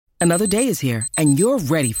Another day is here, and you're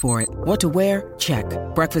ready for it. What to wear? Check.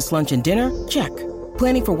 Breakfast, lunch, and dinner? Check.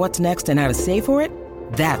 Planning for what's next and how to save for it?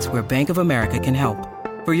 That's where Bank of America can help.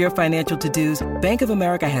 For your financial to-dos, Bank of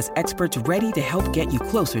America has experts ready to help get you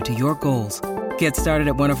closer to your goals. Get started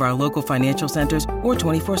at one of our local financial centers or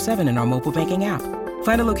 24/7 in our mobile banking app.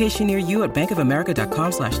 Find a location near you at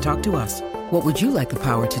bankofamerica.com/talktous. What would you like the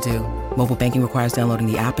power to do? Mobile banking requires downloading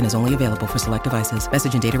the app and is only available for select devices.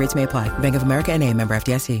 Message and data rates may apply. Bank of America N.A., member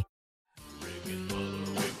FDIC.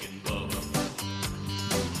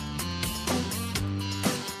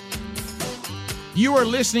 You are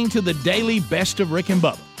listening to the Daily Best of Rick and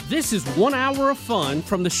Bubba. This is 1 hour of fun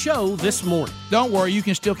from the show this morning. Don't worry, you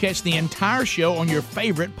can still catch the entire show on your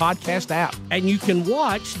favorite podcast app. And you can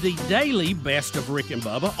watch the Daily Best of Rick and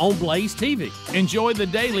Bubba on Blaze TV. Enjoy the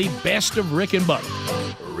Daily Best of Rick and Bubba.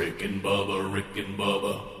 Rick and Bubba, Rick and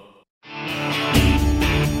Bubba.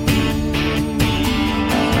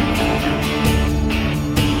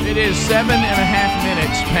 It is 7.5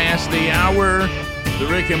 minutes past the hour. The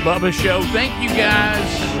Rick and Bubba Show. Thank you guys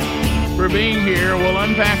for being here. We'll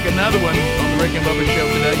unpack another one on the Rick and Bubba Show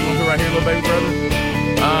today. You want to go right here, little baby brother?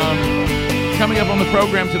 Coming up on the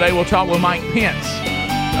program today, we'll talk with Mike Pence.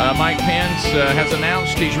 Mike Pence has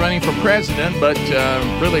announced he's running for president, but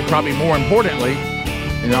really probably more importantly,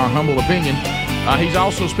 in our humble opinion, he's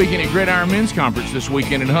also speaking at Gridiron Men's Conference this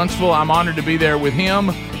weekend in Huntsville. I'm honored to be there with him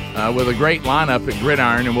with a great lineup at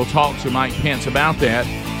Gridiron, and we'll talk to Mike Pence about that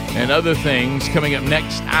and other things coming up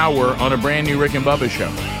next hour on a brand new Rick and Bubba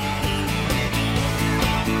Show.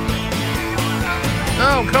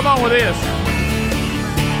 Oh, come on with this.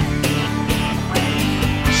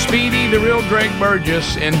 Speedy, the real Greg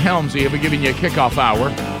Burgess, and Helmsy have been giving you a kickoff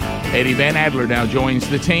hour. Eddie Van Adler now joins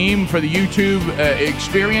the team for the YouTube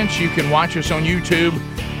experience. You can watch us on YouTube.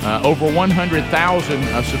 Over 100,000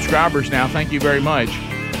 subscribers now. Thank you very much.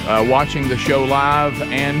 Watching the show live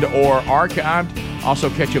and or archived.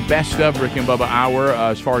 Also catch a Best of Rick and Bubba Hour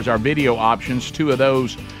as far as our video options. Two of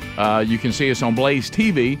those, you can see us on Blaze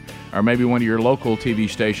TV, or maybe one of your local TV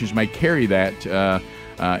stations may carry that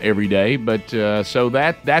every day. But so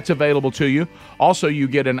that's available to you. Also, you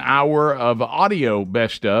get an hour of audio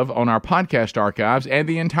Best of on our podcast archives, and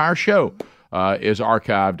the entire show is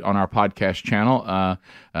archived on our podcast channel.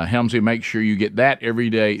 Helmsy, make sure you get that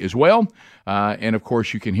every day as well. And, of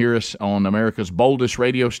course, you can hear us on America's boldest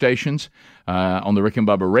radio stations, on the Rick and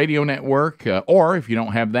Bubba Radio Network, or if you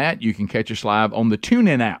don't have that, you can catch us live on the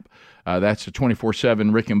TuneIn app. That's a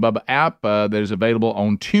 24/7 Rick and Bubba app that is available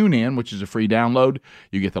on TuneIn, which is a free download.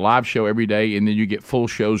 You get the live show every day, and then you get full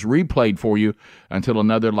shows replayed for you until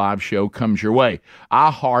another live show comes your way.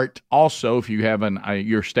 iHeart also, if you have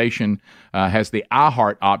your station has the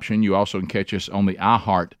iHeart option, you also can catch us on the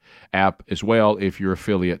iHeart app as well if your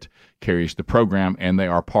affiliate carries the program, and they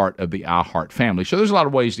are part of the iHeart family. So there's a lot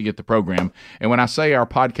of ways to get the program. And when I say our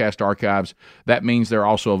podcast archives, that means they're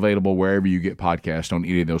also available wherever you get podcasts on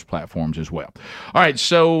any of those platforms as well. All right,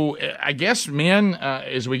 so I guess, men,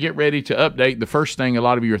 as we get ready to update, the first thing a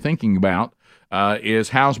lot of you are thinking about is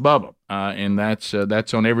how's Bubba? And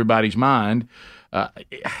that's on everybody's mind.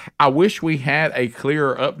 I wish we had a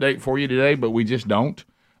clearer update for you today, but we just don't.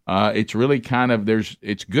 It's really kind of,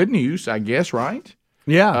 it's good news, I guess, right?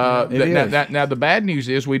 Yeah. Now the bad news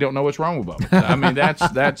is we don't know what's wrong with Bubba. I mean,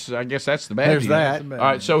 that's I guess that's the bad news. There's that. All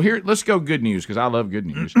right, so here, let's go good news, because I love good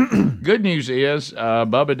news. Good news is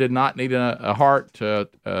Bubba did not need a heart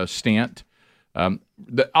stent.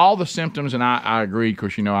 All the symptoms, and I agree,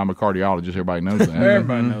 because I'm a cardiologist. Everybody knows that.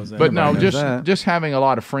 Everybody knows that. But no, just having a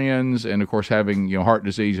lot of friends, and of course having heart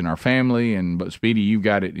disease in our family, but Speedy, you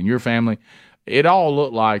got it in your family. It all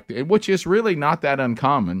looked like, which is really not that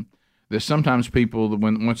uncommon, that sometimes people,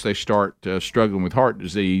 once they start struggling with heart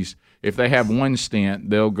disease, if they have one stent,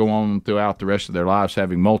 they'll go on throughout the rest of their lives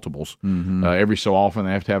having multiples. Mm-hmm. Every so often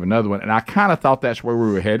they have to have another one. And I kind of thought that's where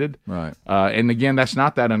we were headed. Right. And again, that's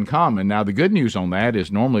not that uncommon. Now, the good news on that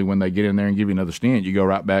is normally when they get in there and give you another stent, you go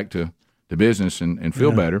right back to the business and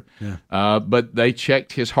feel better. Yeah. But they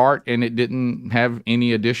checked his heart, and it didn't have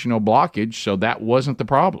any additional blockage, so that wasn't the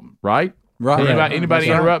problem, right? Right. Anybody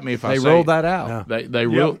interrupt me if I say they ruled that out. They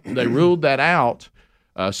ruled that out.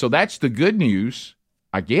 So that's the good news,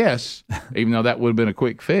 I guess, even though that would have been a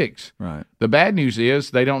quick fix. Right. The bad news is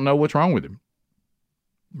they don't know what's wrong with him.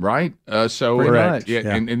 Right? Correct.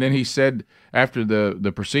 Yeah. And then he said after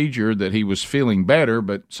the procedure that he was feeling better,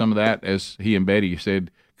 but some of that, as he and Betty said,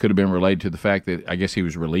 could have been related to the fact that I guess he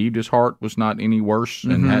was relieved his heart was not any worse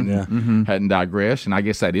and hadn't digressed. And I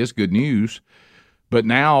guess that is good news. But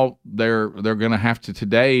now they're going to have to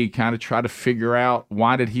today kind of try to figure out,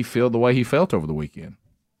 why did he feel the way he felt over the weekend?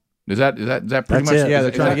 Is that pretty much? Yeah,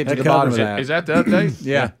 they're trying to get to the bottom of that. Is that the update?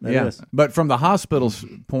 Yeah. But from the hospital's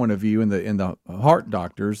point of view, and the heart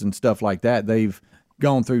doctors and stuff like that, they've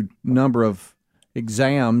gone through a number of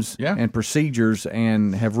exams and procedures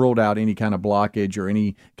and have ruled out any kind of blockage or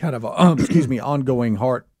any kind of ongoing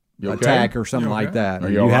heart attack or something like that. Are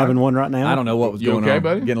you having one right now? I don't know what was going on.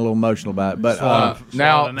 Buddy? Getting a little emotional about it, but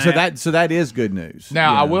so that is good news.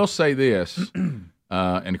 Now I will say this, and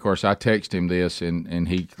of course I texted him this, and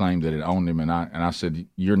he claimed that it owned him, and I said,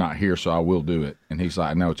 "You're not here, so I will do it." And he's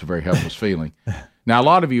like, "No, it's a very helpless feeling." Now a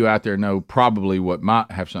lot of you out there know probably what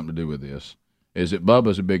might have something to do with this. Is that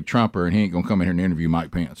Bubba's a big Trumper and he ain't gonna come in here and interview Mike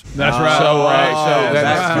Pence? That's right. So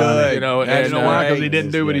that's good. You know why? Because he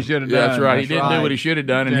didn't do what he should have done. That's right. He didn't do what he should have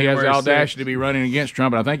done, and he has the audacity to be running against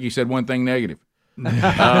Trump. And I think he said one thing negative.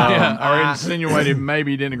 Or insinuated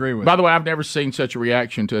maybe he didn't agree with. By the way, I've never seen such a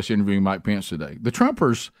reaction to us interviewing Mike Pence today. The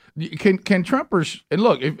Trumpers can Trumpers, and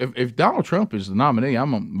look, if Donald Trump is the nominee,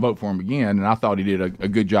 I'm gonna vote for him again. And I thought he did a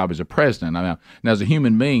good job as a president. Now as a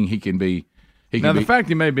human being, he can be. The fact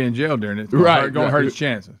he may be in jail during it, going to hurt his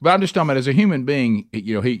chances. But I'm just talking about as a human being,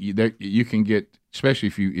 you can get, especially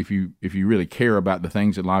if you really care about the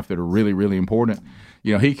things in life that are really, really important.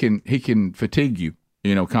 He can fatigue you.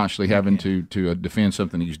 Constantly having to defend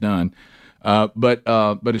something he's done. But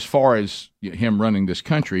as far as him running this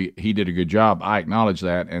country, he did a good job. I acknowledge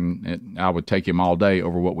that, and I would take him all day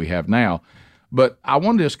over what we have now. But I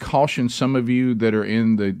want to just caution some of you that are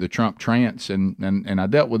in the Trump trance, and I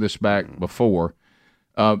dealt with this back before.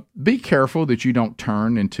 Be careful that you don't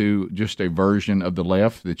turn into just a version of the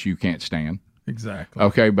left that you can't stand. Exactly.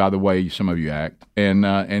 Okay, by the way some of you act. And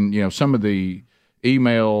some of the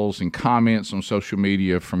emails and comments on social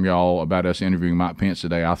media from y'all about us interviewing Mike Pence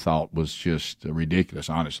today, I thought was just ridiculous,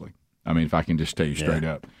 honestly. I mean, if I can just tell you straight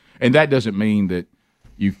up. And that doesn't mean that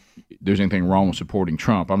there's anything wrong with supporting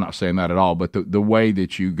Trump. I'm not saying that at all. But the way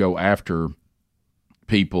that you go after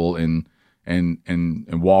people and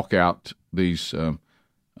walk out these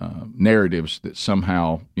narratives that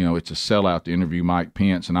somehow it's a sellout to interview Mike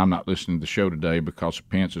Pence, and I'm not listening to the show today because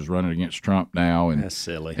Pence is running against Trump now, and that's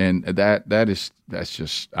silly. And that's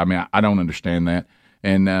just. I mean, I don't understand that.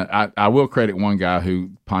 And I will credit one guy who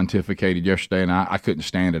pontificated yesterday, and I couldn't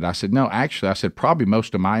stand it. I said, no, actually, I said probably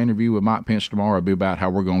most of my interview with Mike Pence tomorrow will be about how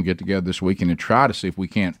we're going to get together this weekend and try to see if we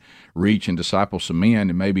can't reach and disciple some men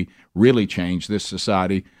and maybe really change this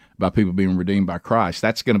society by people being redeemed by Christ.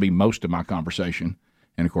 That's going to be most of my conversation.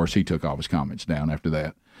 And, of course, he took all his comments down after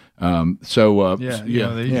that. The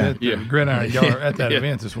Gridiron y'all are at that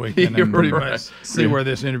event this weekend and pretty much see where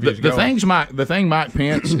this interview is going. The thing Mike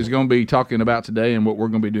Pence is going to be talking about today and what we're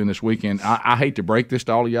going to be doing this weekend, I hate to break this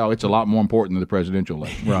to all of y'all, it's a lot more important than the presidential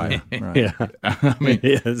election. Right. Yeah. I mean,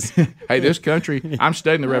 it is. Hey, this country, I'm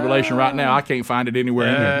studying the Revelation right now. I can't find it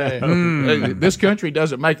anywhere in there. This country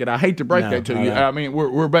doesn't make it. I hate to break that to you. I mean,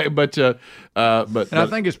 but I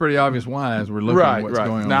think it's pretty obvious why as we're looking at what's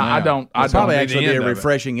going on now. It's probably actually be a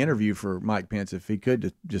refreshing interview for Mike Pence if he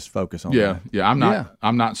could just focus on that. Yeah,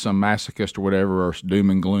 I'm not some masochist or whatever or doom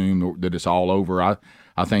and gloom or that it's all over. I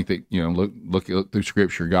think that look through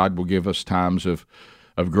Scripture, God will give us times of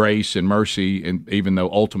grace and mercy, and even though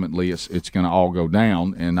ultimately it's going to all go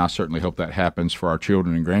down, and I certainly hope that happens for our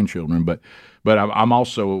children and grandchildren. But I'm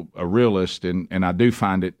also a realist, and I do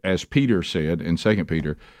find it, as Peter said in 2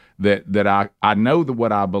 Peter, that I know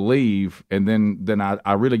what I believe, and then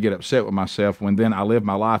I really get upset with myself when then I live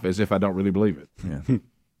my life as if I don't really believe it.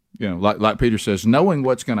 Yeah. Like Peter says, knowing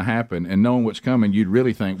what's going to happen and knowing what's coming, you'd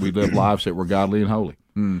really think we live lives that were godly and holy.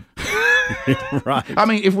 Right. I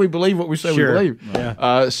mean, if we believe what we say we believe.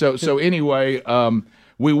 Yeah. So anyway,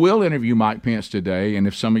 we will interview Mike Pence today, and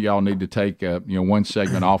if some of y'all need to take one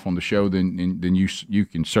segment off on the show, then you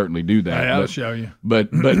can certainly do that. I'll show you. But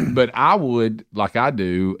I would, like I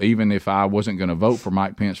do, even if I wasn't going to vote for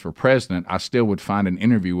Mike Pence for president, I still would find an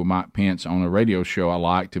interview with Mike Pence on a radio show I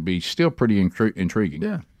like to be still pretty intriguing.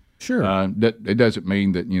 Yeah, sure. It doesn't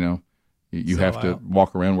mean that you have to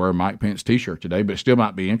walk around wearing a Mike Pence T-shirt today, but it still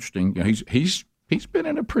might be interesting. He's been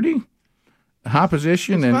in a pretty high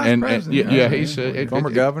position, he's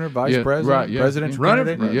former governor, vice president, right, presidential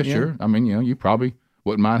candidate. Right, sure. I mean, you probably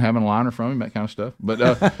wouldn't mind having a liner from him, that kind of stuff.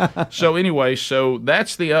 But so anyway, so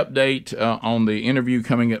that's the update on the interview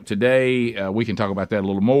coming up today. We can talk about that a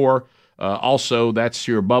little more. Also, that's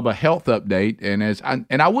your Bubba health update,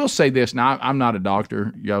 and I will say this. Now, I'm not a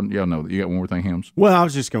doctor. Y'all know that. You got one more thing, Helms? Well, I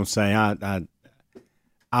was just going to say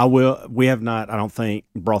I will. We have not, I don't think,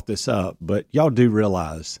 brought this up, but y'all do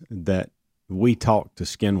realize that we talked to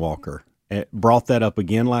Skinwalker, brought that up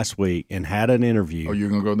again last week and had an interview. Oh, you're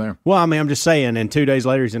going to go there? Well, I mean, I'm just saying, and 2 days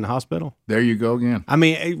later he's in the hospital. There you go again. I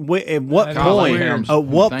mean, at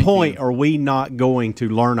what point are we not going to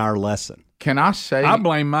learn our lesson? Can I say? I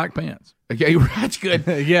blame Mike Pence. Okay, that's good.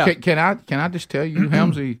 Yeah. Can I just tell you,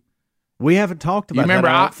 Helmsy? We haven't talked about You remember,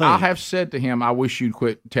 that, I have said to him, I wish you'd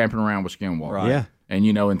quit tampering around with Skinwalker. Right. Yeah. And,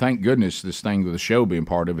 and thank goodness this thing with the show being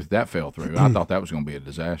part of it, that fell through. I thought that was going to be a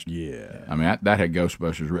disaster. Yeah. I mean, that had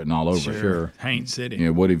Ghostbusters written all over it. Sure. Haint City.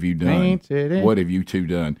 Yeah, what have you done? Haint City. What have you two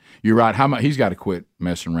done? You're right. How much? He's got to quit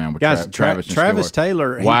messing around with Guys, Travis. And Travis Stewart.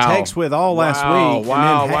 Taylor, he Wow. texted with all last week,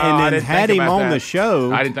 Wow. and then had him on the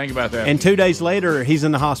show. I didn't think about that. And 2 days later, he's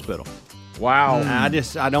in the hospital. Wow.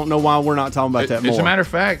 I don't know why we're not talking about that more. As a matter of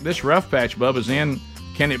fact, this rough patch Bubba's in,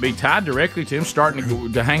 can it be tied directly to him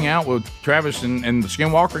starting to hang out with Travis and the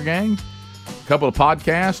Skinwalker gang? A couple of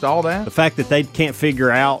podcasts, all that? The fact that they can't figure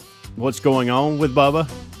out what's going on with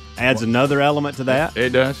Bubba adds another element to that. It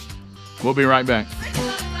does. We'll be right back.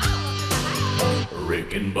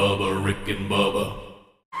 Rick and Bubba, Rick and Bubba.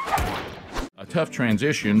 A tough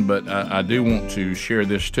transition, but I do want to share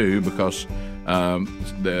this too because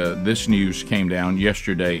this news came down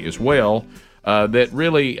yesterday as well. That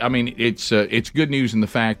really, I mean, it's good news in the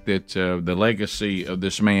fact that the legacy of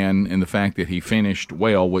this man and the fact that he finished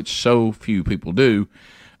well, which so few people do.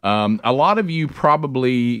 A lot of you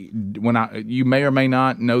probably, you may or may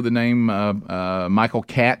not know the name Michael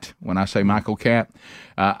Catt. When I say Michael Catt,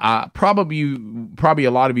 probably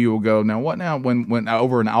a lot of you will go, now what now? When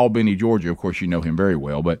over in Albany, Georgia, of course you know him very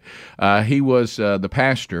well, but he was the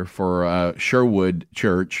pastor for Sherwood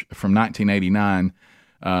Church from 1989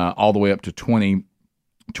 all the way up to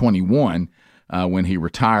 2021. When he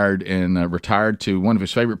retired to one of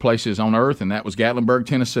his favorite places on earth, and that was Gatlinburg,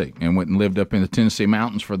 Tennessee, and went and lived up in the Tennessee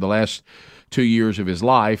mountains for the last 2 years of his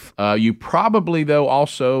life. You probably, though,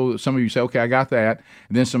 also, some of you say, okay, I got that.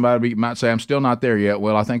 And then somebody might say, I'm still not there yet.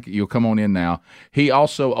 Well, I think you'll come on in now. He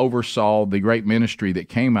also oversaw the great ministry that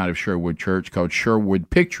came out of Sherwood Church called Sherwood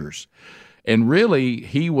Pictures. And really,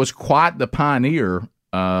 he was quite the pioneer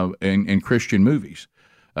in Christian movies.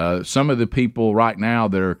 Some of the people right now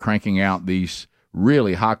that are cranking out these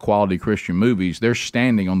really high-quality Christian movies, they're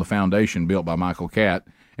standing on the foundation built by Michael Catt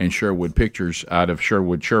and Sherwood Pictures out of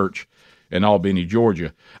Sherwood Church in Albany,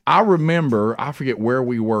 Georgia. I remember, I forget where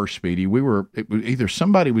we were, Speedy. Either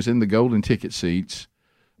somebody was in the golden ticket seats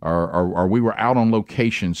or we were out on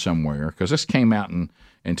location somewhere, because this came out in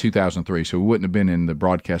 2003, so we wouldn't have been in the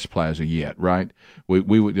broadcast plaza yet, right?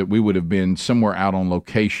 We would have been somewhere out on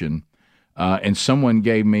location. And someone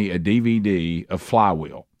gave me a DVD of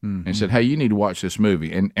Flywheel and said, hey, you need to watch this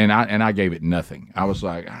movie. And I gave it nothing. I was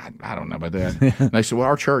like, I don't know about that. And they said, well,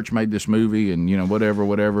 our church made this movie and,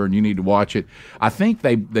 whatever, and you need to watch it. I think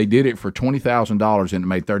they did it for $20,000 and it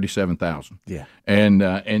made $37,000. Yeah.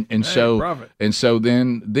 And so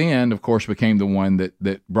then of course became the one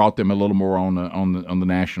that brought them a little more on the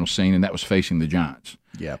national scene, and that was Facing the Giants.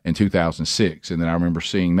 Yep. In 2006. And then I remember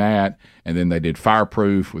seeing that. And then they did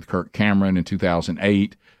Fireproof with Kirk Cameron in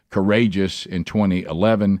 2008, Courageous in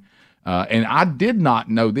 2011. And I did not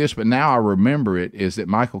know this, but now I remember it, is that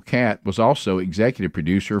Michael Catt was also executive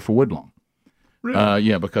producer for Woodlawn. Really?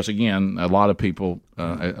 Yeah, because, again, a lot of people,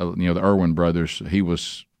 the Irwin brothers, he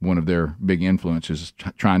was one of their big influences,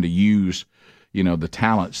 trying to use, the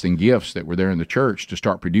talents and gifts that were there in the church to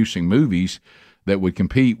start producing movies that would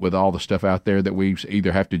compete with all the stuff out there that we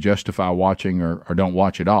either have to justify watching or don't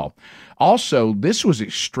watch at all. Also, this was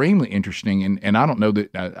extremely interesting, and I don't know that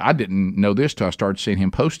I didn't know this till I started seeing him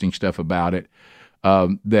posting stuff about it,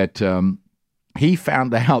 that he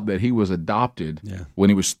found out that he was adopted when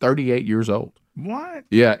he was 38 years old. What?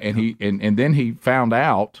 Yeah, and then he found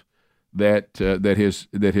out that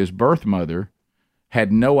his birth mother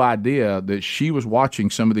had no idea that she was watching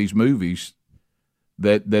some of these movies,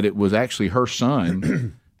 that it was actually her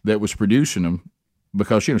son that was producing them,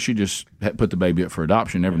 because she just had put the baby up for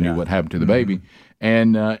adoption, never knew what happened to the baby,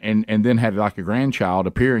 and then had like a grandchild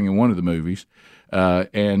appearing in one of the movies,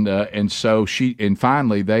 and so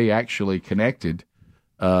finally they actually connected,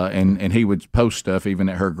 and he would post stuff even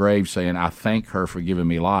at her grave saying, I thank her for giving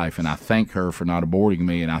me life, and I thank her for not aborting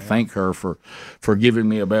me, and I thank her for giving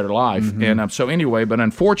me a better life. And so anyway, but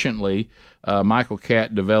unfortunately, Michael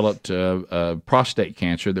Catt developed prostate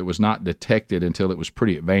cancer that was not detected until it was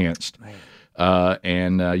pretty advanced.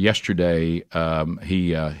 And yesterday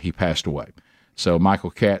he passed away. So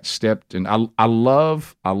Michael Catt stepped in. I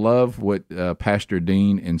love what Pastor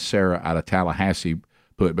Dean and Sarah out of Tallahassee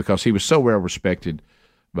put, because he was so well respected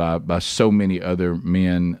by so many other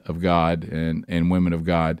men of God and women of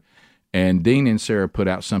God. And Dean and Sarah put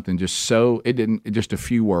out something just a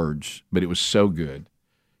few words, but it was so good.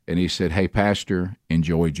 And he said, "Hey, Pastor,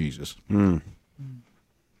 enjoy Jesus.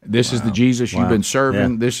 This is the Jesus you've been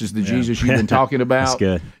serving. Yeah. This is the Jesus you've been talking about." That's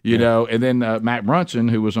good. You know, and then Matt Brunson,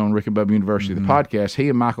 who was on Rick and Bubba University, the podcast, he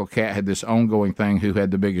and Michael Catt had this ongoing thing, who had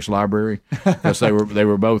the biggest library, because they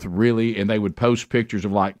were both really, and they would post pictures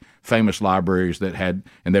of like famous libraries that had,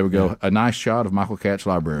 and they would go, "A nice shot of Michael Catt's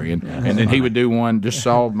library," and then he would do one, just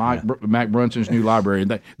saw Matt Brunson's new library,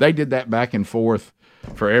 and they did that back and forth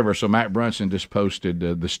forever. So Matt Brunson just posted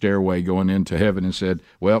the stairway going into heaven and said,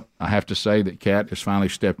 "Well, I have to say that Cat has finally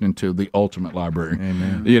stepped into the ultimate library."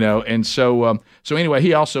 Amen. You know, and so anyway,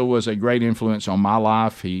 he also was a great influence on my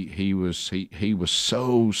life. He was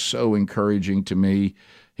so encouraging to me.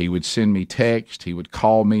 He would send me text. He would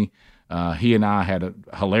call me. He and I had a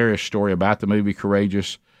hilarious story about the movie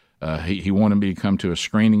Courageous. He wanted me to come to a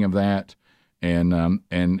screening of that, and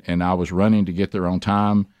I was running to get there on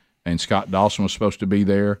time. And Scott Dawson was supposed to be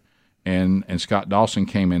there, and Scott Dawson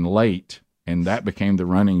came in late, and that became the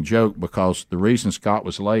running joke, because the reason Scott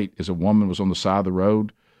was late is a woman was on the side of the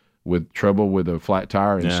road with trouble with a flat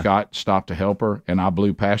tire, and Scott stopped to help her, and I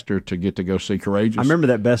blew past her to get to go see Courageous. I remember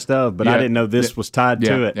that best of, but I didn't know this was tied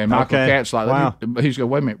to it. And Michael Catt's like, wow. He's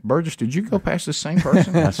going, "Wait a minute, Burgess, did you go past the same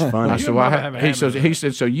person?" That's funny. I said, he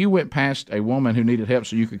said, "So you went past a woman who needed help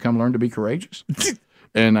so you could come learn to be courageous?"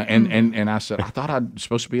 And I said, "I thought I'd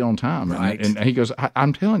supposed to be on time." Right. And he goes,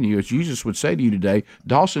 I'm telling you, as Jesus would say to you today,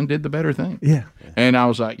 Dawson did the better thing. Yeah. And I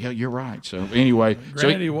was like, "Yeah, you're right." So anyway,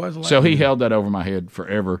 so he held that over my head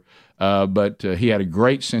forever. But he had a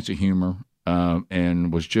great sense of humor,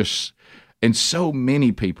 and was just, and so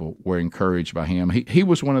many people were encouraged by him. He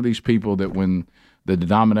was one of these people that when the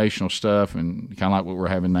denominational stuff, and kind of like what we're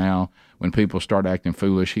having now, when people start acting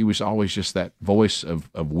foolish, he was always just that voice of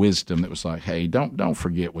wisdom that was like, "Hey, don't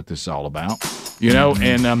forget what this is all about," you know.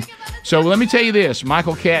 And so let me tell you this: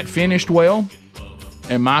 Michael Catt finished well,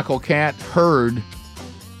 and Michael Catt heard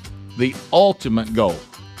the ultimate goal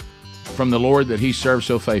from the Lord that he served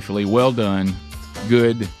so faithfully. "Well done,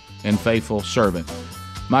 good and faithful servant."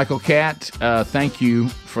 Michael Catt, thank you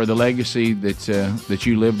for the legacy that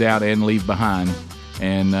you lived out and leave behind.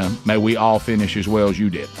 And may we all finish as well as you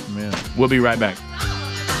did. Amen. We'll be right back.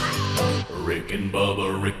 Rick and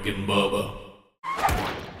Bubba, Rick and Bubba.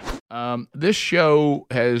 This show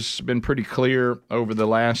has been pretty clear over the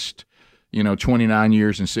last, 29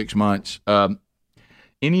 years and 6 months.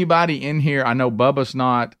 Anybody in here, I know Bubba's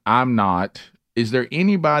not, I'm not. Is there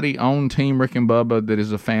anybody on Team Rick and Bubba that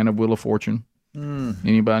is a fan of Wheel of Fortune?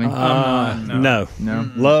 Anybody? No.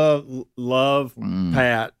 Love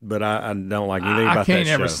Pat, but I don't like anything about that show. I can't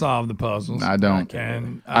ever solve the puzzles. I don't.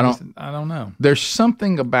 I don't know. There's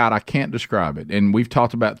something about, I can't describe it, and we've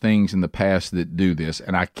talked about things in the past that do this,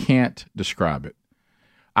 and I can't describe it.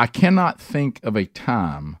 I cannot think of a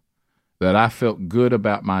time that I felt good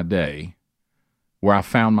about my day where I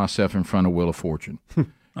found myself in front of Wheel of Fortune.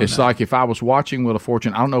 It's like if I was watching Wheel of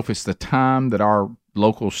Fortune, I don't know if it's the time that our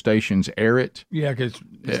local stations air it. Yeah, because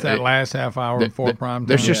it's that last half hour before prime time.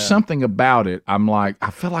 There's just something about it. I'm like,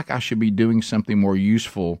 I feel like I should be doing something more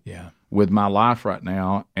useful with my life right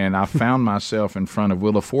now. And I found myself in front of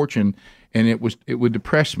Wheel of Fortune, and it would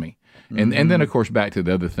depress me. And then, of course, back to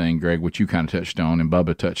the other thing, Greg, which you kind of touched on and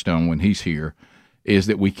Bubba touched on when he's here, is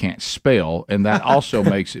that we can't spell, and that also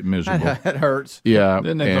makes it miserable. That hurts. Yeah.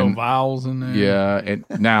 Then they throw vowels in there. Yeah. And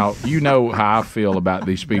now, you know how I feel about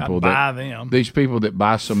these people. These people that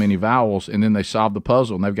buy so many vowels, and then they solve the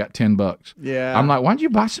puzzle, and they've got $10. Yeah. I'm like, why did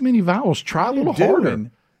you buy so many vowels? Try a little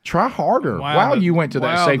harder. Try harder. Wow, you went to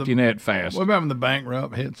that safety net fast. What about when the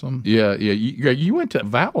bankrupt hits them? Yeah. You went to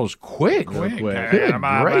vowels quick. Good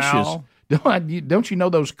gracious. Don't you know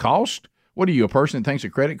those cost? What are you, a person that thinks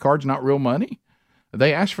a credit card's not real money?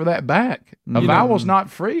 They ask for that back. A vowel's not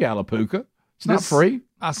free, Alapuca. It's not free.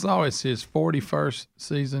 I saw it's his 41st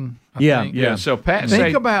season. I think. Yeah. So Pat,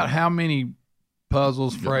 think about how many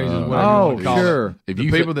puzzles, phrases, whatever you want to call it. The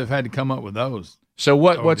people that have had to come up with those. So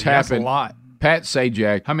what's happened? That's a lot. Pat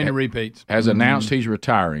Sajak. How many repeats? Has announced he's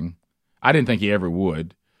retiring. I didn't think he ever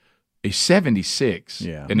would. He's 76.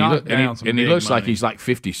 Yeah. And he looks like he's like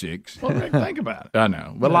 56. Well, think about it. I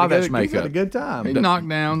know. But a lot of that's makeup. He's had a good time. He knocked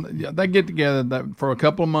down. They get together for a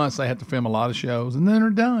couple of months. They have to film a lot of shows, and then they're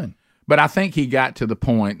done. But I think he got to the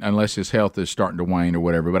point, unless his health is starting to wane or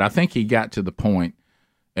whatever, but I think he got to the point,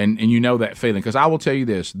 and you know that feeling. Because I will tell you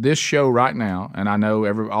this show right now, and I know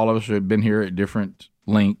all of us have been here at different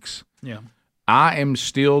lengths. Yeah. I am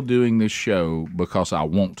still doing this show because I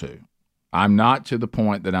want to. I'm not to the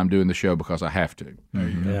point that I'm doing the show because I have to. There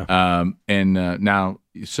you go. Now,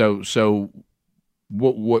 so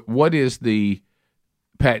what is the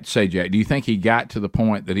Pat Sajak? Do you think he got to the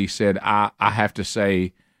point that he said, I have to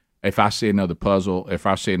say, if I see another puzzle, if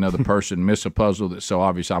I see another person miss a puzzle that's so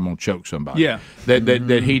obvious, I'm going to choke somebody? Yeah.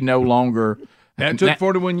 That he no longer. That took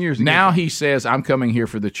 41 years. Now he says, I'm coming here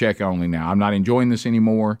for the check only now. I'm not enjoying this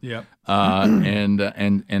anymore. Yep. And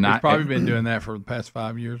He's probably been doing that for the past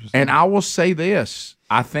 5 years or so. And I will say this.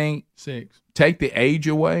 I think 6. Take the age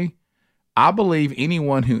away. I believe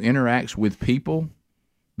anyone who interacts with people,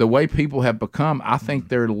 the way people have become, I think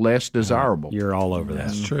they're less desirable. You're all over that.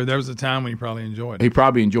 That's true. There was a time when he probably enjoyed it. He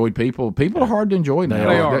probably enjoyed people. People are hard to enjoy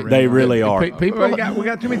now. They really are. People, we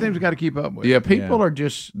got too many things we got to keep up with. Yeah, people are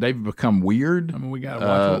just, they've become weird. I mean, we got to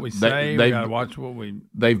watch what we say. We got to watch what we.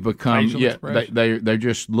 They've become, they're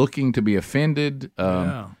just looking to be offended.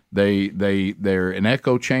 They're in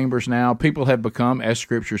echo chambers now. People have become, as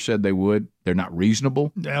Scripture said they would, they're not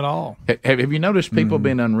reasonable at all. Have you noticed people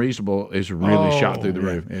being unreasonable is really shot through the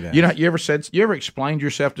roof? You ever explained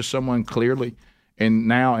yourself to someone clearly,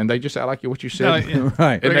 and they just act like what you said,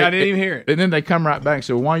 right? And I didn't even hear it, and then they come right back and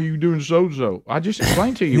say, "Why are you doing so?" I just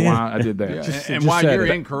explained to you why I did that, and why you're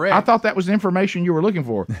incorrect. I thought that was the information you were looking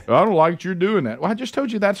for. I don't like you're doing that. Well, I just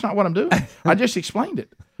told you that's not what I'm doing. I just explained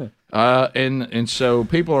it. And so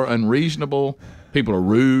people are unreasonable. People are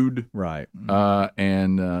rude, right?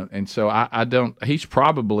 And so I don't. He's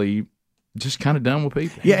probably just kind of done with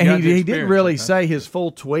people. Yeah, and he didn't really say his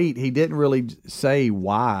full tweet. He didn't really say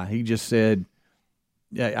why. He just said,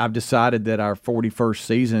 I've decided that our 41st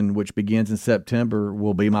season, which begins in September,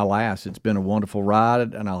 will be my last. It's been a wonderful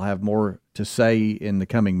ride, and I'll have more to say in the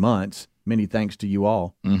coming months. Many thanks to you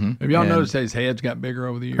all. Mm-hmm. Have y'all noticed that his head's got bigger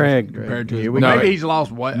over the years compared to his body? Maybe he's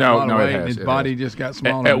lost weight, a lot of weight, and his body just got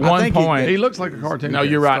smaller. At one point, he looks like a cartoon. No,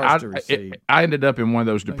 you're right. I ended up in one of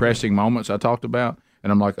those depressing moments I talked about.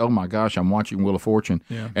 And I'm like, oh, my gosh, I'm watching Wheel of Fortune.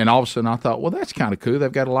 Yeah. And all of a sudden I thought, well, that's kind of cool.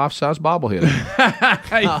 They've got a life-size bobblehead.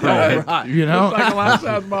 Right. You know? Looks like a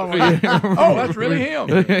life-size bobblehead. Oh, that's really him.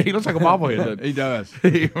 He looks like a bobblehead, doesn't he? He does.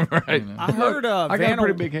 Right. I heard I got a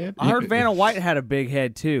pretty big head. I heard Vanna White had a big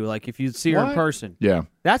head, too. Like, if you see her in person. Yeah.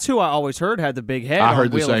 That's who I always heard had the big head. I heard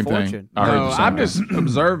on Wheel the same of Fortune. thing. I'm just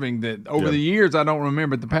observing that over the years, I don't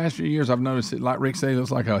remember. The past few years, I've noticed it, like Rick said, it looks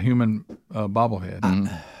like a human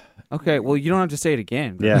bobblehead. Okay, well, you don't have to say it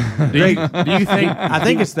again. Yeah. do you think? I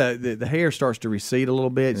think it's the hair starts to recede a little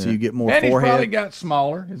bit, so you get more and forehead. He's probably got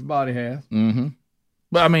smaller. His body has. Mm-hmm.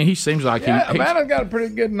 But I mean, he seems like Amanda's got a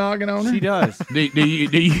pretty good noggin on her. She does. Do you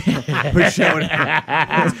That's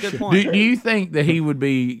a good point. Do you think that he would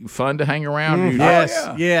be fun to hang around?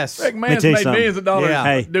 Yes. Rick Mann's made millions of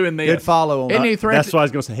dollars doing this. Good follow on. That's what I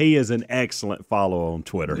was going to say. He is an excellent follow on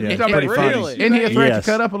Twitter. Yeah. Pretty funny. Isn't he a threat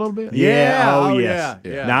to cut up a little bit? Yeah. Oh, yes.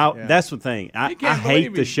 Yeah. Now that's the thing. I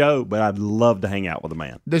hate the show, but I'd love to hang out with a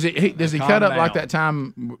man. Does he cut up like that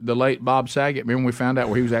time the late Bob Saget? Remember when we found out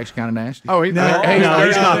where he was actually kind of nasty? Oh, he's not that.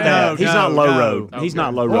 He's not low road. He's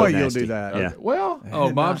not low road. Boy, nasty. you'll do that. Yeah.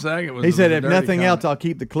 Well, Bob Saget was. He said, if dirty nothing cunt. else, I'll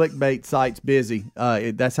keep the clickbait sites busy.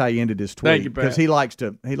 That's how he ended his tweet. Thank you, Pat. Because he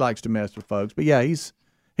likes to mess with folks. But yeah,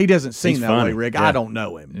 he doesn't seem that funny. way, Rick. Yeah. I don't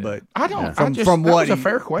know him, but I don't. From what that was a he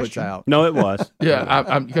fair puts question. out. No, it was.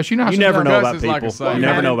 Yeah, because you know how you never know about Gus is people. like a son. You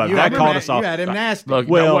never know about people. That caught us off. You had him nasty. Look,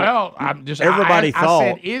 Well, I'm just. everybody I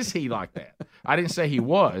thought. said, is he like that? I didn't say he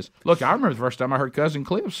was. Look, I remember the first time I heard Cousin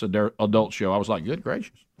Cliff's adult show. I was like, good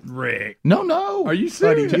gracious. Rick. No. Are you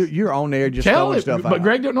Buddy, serious? you're on there just Tell throwing it, stuff but out.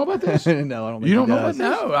 Greg don't know about this. No, I don't think You don't he know does. about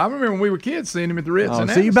this? No, I remember when we were kids seeing him at the Ritz. Oh, and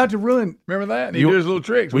so you're about to ruin. Remember that? And he did his little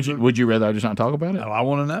tricks. Would you rather I just not talk about it? Oh, I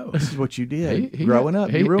want to know. This is what you did He growing had- up.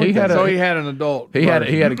 he- You ruined he had things. So he had an adult. He had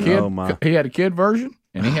a kid. Oh, my. He had a kid version,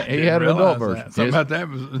 and he had an adult version. Something about that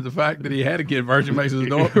was the fact that he had a kid version makes his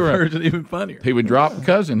adult version even funnier. He would drop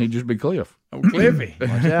Cousin. He'd just be Cliff. Oh, Cliffy.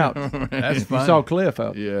 Watch out. That's You funny. saw Cliff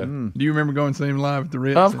up. Yeah. Do you remember going to see him live at the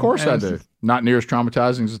Ritz? Of course I Aniston? do. Not near as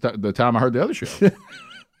traumatizing as the time I heard the other show.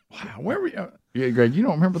 Wow, where were you? Yeah, Greg, you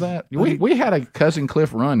don't remember that? We had a Cousin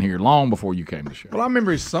Cliff run here long before you came to the show. Well, I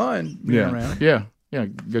remember his son being around. Yeah,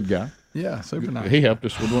 good guy. Yeah, super nice. He helped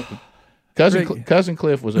us with Cousin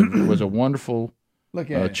Cliff was a wonderful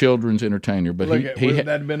Look at it. children's entertainer, but Look at he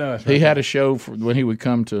that'd been us. he right had a show when he would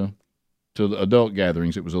come to the adult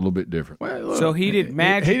gatherings. It was a little bit different. Well, look, So he did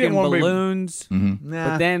magic didn't and wanna be- balloons,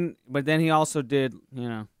 Nah. but then he also did, He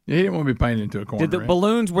didn't want to be painted into a corner. did the right?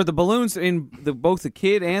 balloons? Were the balloons in both the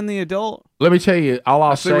kid and the adult? Let me tell you, all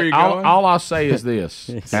I'll see where say, you're going. all I'll say is this,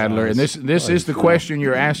 Adler, and this is the question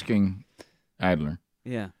you're asking, Adler.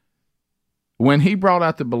 Yeah. When he brought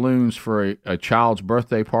out the balloons for a child's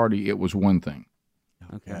birthday party, it was one thing.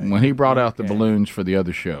 Okay. When he brought out the balloons for the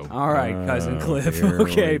other show, All right, Cousin Cliff. here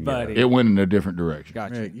Okay, we go. buddy. it went in a different direction.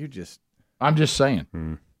 Gotcha. Rick, you just. I'm just saying.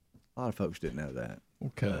 A lot of folks didn't know that.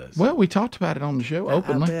 Well, we talked about it on the show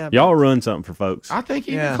openly. Y'all run something for folks. I think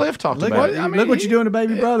even Cliff talked about it. Look what you're doing to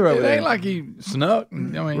baby brother over there. It ain't like he snuck. I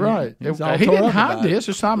mean, Right. He all didn't tore up hide about this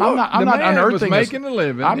or something. I'm not the man unearthing was making a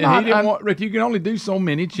living. I'm and not. he didn't want, Rick, you can only do so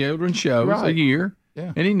many children's shows a Right. year.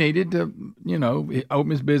 Yeah. And he needed to,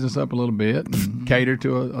 open his business up a little bit and cater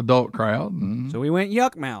to an adult crowd. So we went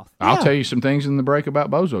yuck mouth. I'll tell you some things in the break about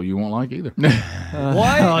Bozo you won't like either.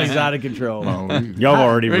 What? Oh, he's out of control. Y'all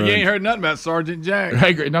already Rick, you ruined. ain't heard nothing about Sergeant Jack.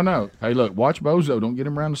 Hey, no. Hey, look, watch Bozo. Don't get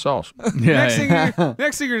him around the sauce. Next thing you're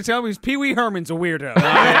going to tell me is Pee Wee Herman's a weirdo.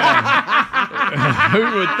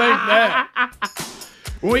 Who would think that?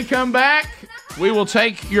 When we come back, we will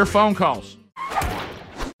take your phone calls.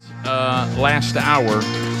 Last hour.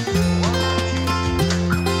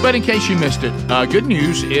 But in case you missed it, good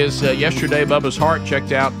news is yesterday Bubba's heart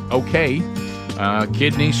checked out okay.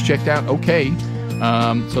 Kidneys checked out okay.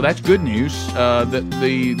 So that's good news.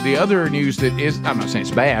 The other news that is, I'm not saying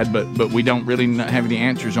it's bad, but we don't really have any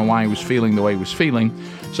answers on why he was feeling the way he was feeling.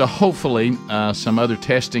 So hopefully some other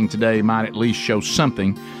testing today might at least show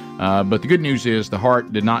something. But the good news is the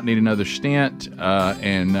heart did not need another stent,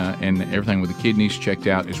 and everything with the kidneys checked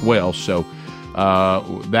out as well. So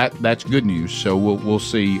that's good news. So we'll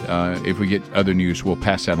see if we get other news. We'll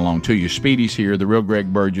pass that along to you. Speedy's here, the real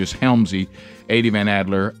Greg Burgess, Helmsy, Eddie Van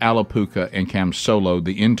Adler, Alapuka, and Cam Solo,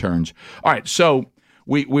 the interns. All right, so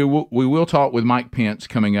we will talk with Mike Pence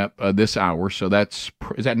coming up this hour. So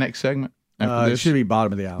is that next segment? It should be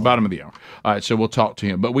bottom of the hour. Bottom of the hour. All right, so we'll talk to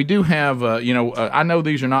him. But we do have, I know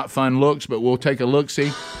these are not fun looks, but we'll take a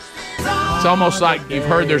look-see. It's almost like you've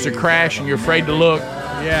heard there's a crash and you're afraid to look.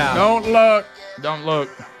 Yeah. Don't look. Don't look.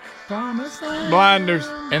 Blinders.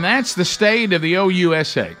 And that's the state of the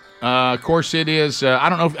OUSA. Of course, it is. I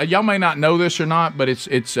don't know if y'all may not know this or not, but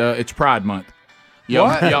it's Pride Month.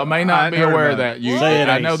 Y'all may not be aware of that.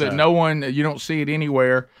 I know that no one. You don't see it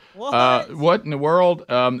anywhere. What in the world?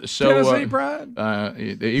 Tennessee Pride.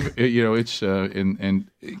 It's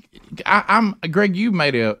I'm Greg. You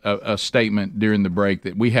made a statement during the break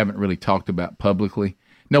that we haven't really talked about publicly.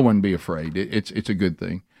 No one be afraid. It's a good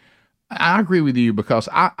thing. I agree with you because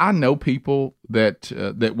I know people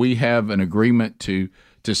that we have an agreement to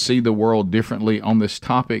see the world differently on this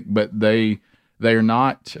topic, but they're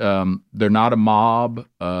not a mob.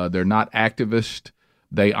 They're not activists.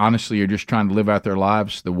 They honestly are just trying to live out their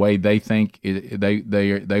lives the way they think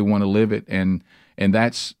they want to live it, and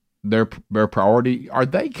that's their priority. Are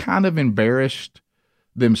they kind of embarrassed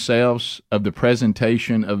themselves of the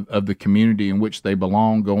presentation of the community in which they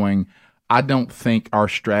belong, going, I don't think our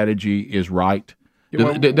strategy is right?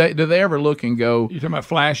 Do they ever look and go? You're talking about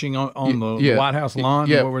flashing on the White House lawn?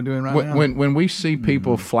 Yeah. What we're doing now? When we see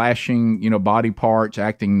people flashing, body parts,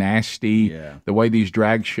 acting nasty, the way these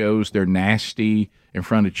drag shows, they're nasty in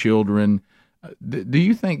front of children. Do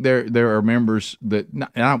you think there are members that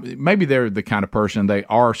maybe they're the kind of person they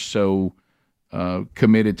are so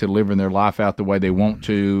committed to living their life out the way they want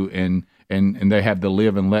to, and they have the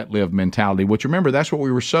live and let live mentality, which, remember, that's what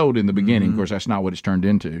we were sold in the beginning. Of course, that's not what it's turned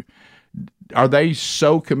into. Are they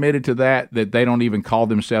so committed to that they don't even call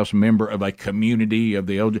themselves a member of a community of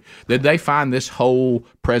the LGBT? Did they find this whole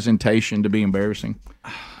presentation to be embarrassing?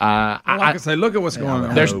 I say, look at what's going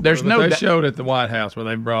on. There's no. They showed at the White House where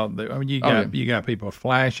they brought. You got people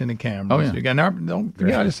flashing the cameras. Oh, yeah. You got. Don't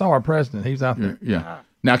forget, I just saw our president. He's out there. Yeah.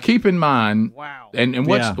 Now, keep in mind, and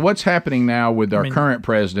what's happening now with our current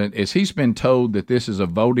president is he's been told that this is a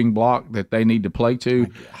voting block that they need to play to,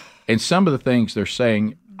 and some of the things they're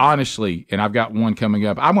saying, honestly, and I've got one coming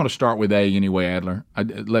up. I'm going to start with A anyway, Adler.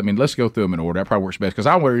 Let's go through them in order. That probably works best because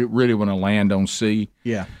I really want to land on C.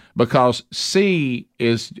 Yeah. Because C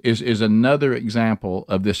is another example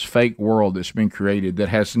of this fake world that's been created that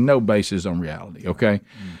has no basis on reality, okay?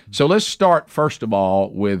 Mm-hmm. So let's start, first of all,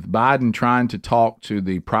 with Biden trying to talk to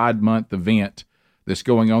the Pride Month event that's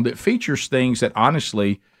going on that features things that,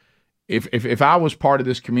 honestly, if I was part of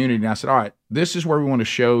this community and I said, all right, this is where we want to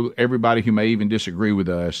show everybody who may even disagree with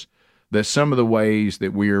us that some of the ways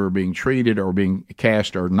that we are being treated or being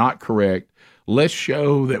cast are not correct, let's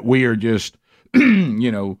show that we are just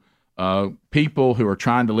people who are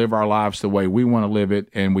trying to live our lives the way we want to live it,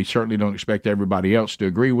 and we certainly don't expect everybody else to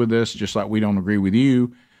agree with us, just like we don't agree with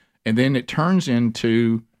you. And then it turns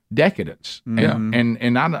into decadence. Mm-hmm.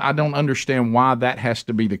 And I don't understand why that has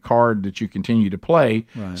to be the card that you continue to play.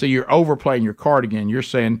 Right. So you're overplaying your card again. You're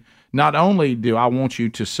saying, not only do I want you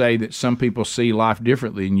to say that some people see life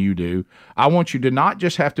differently than you do, I want you to not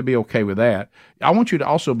just have to be okay with that. I want you to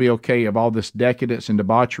also be okay of all this decadence and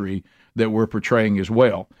debauchery that we're portraying as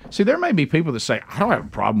well. See, there may be people that say, I don't have a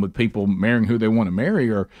problem with people marrying who they want to marry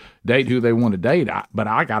or date who they want to date, but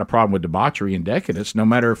I got a problem with debauchery and decadence, no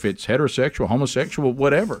matter if it's heterosexual, homosexual,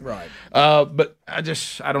 whatever. Right. But I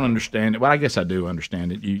don't understand it. Well, I guess I do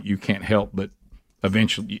understand it. You can't help but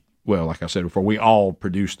eventually, well, like I said before, we all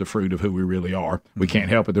produce the fruit of who we really are. We can't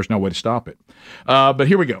help it. There's no way to stop it. But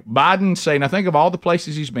here we go. Biden saying, I think of all the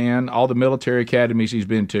places he's been, all the military academies he's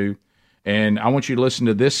been to, and I want you to listen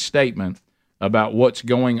to this statement about what's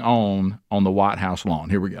going on the White House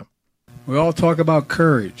lawn. Here we go. We all talk about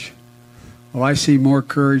courage. Well, I see more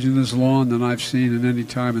courage in this lawn than I've seen in any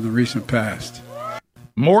time in the recent past.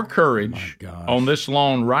 More courage on this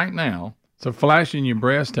lawn right now. So flashing your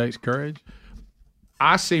breast takes courage?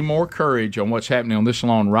 I see more courage on what's happening on this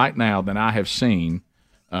lawn right now than I have seen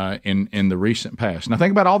in the recent past. Now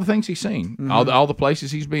think about all the things he's seen, all the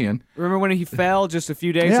places he's been. Remember when he fell just a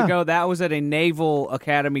few days ago? That was at a Naval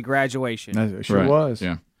Academy graduation. It sure was.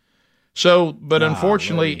 Yeah. So, but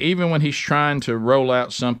unfortunately, even when he's trying to roll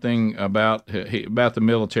out something about the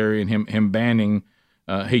military and him banning,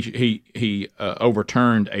 he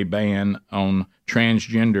overturned a ban on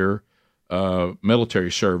transgender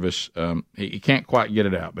military service. He can't quite get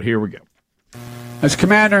it out, but here we go. As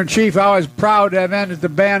Commander-in-Chief, I was proud to have ended the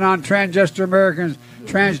ban on transgender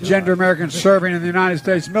Americans serving in the United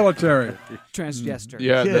States military. Transgender.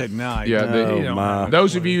 Yeah, Good night. Yeah,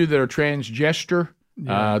 those of you that are transgender,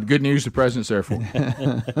 good news, the president's there for.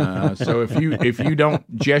 So if you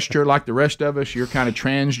don't gesture like the rest of us, you're kind of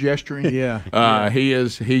trans-gesturing.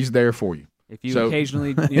 He's there for you. If you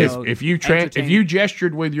occasionally, if you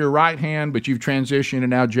gestured with your right hand, but you've transitioned and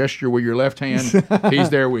now gesture with your left hand, he's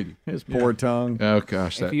there with you. His poor tongue. Oh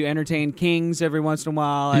gosh! If you entertain kings every once in a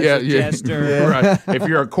while as a jester, right. If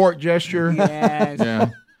you're a court gesture,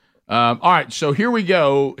 yes. All right, so here we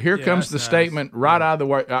go. Here comes the statement right out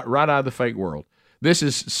of the fake world. This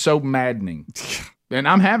is so maddening. And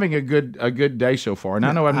I'm having a good day so far, and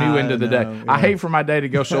I know I'm new into the day. Yeah. I hate for my day to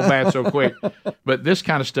go so bad so quick, but this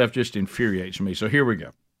kind of stuff just infuriates me. So here we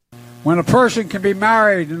go. When a person can be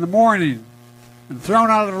married in the morning and thrown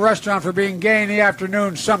out of the restaurant for being gay in the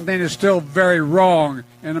afternoon, something is still very wrong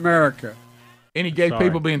in America. Any gay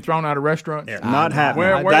people being thrown out of restaurants? Not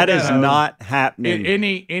happening. That is not happening.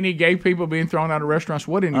 Any gay people being thrown out of restaurants?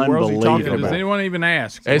 What in the world is he talking about? Does anyone even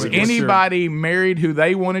ask? Has anybody married who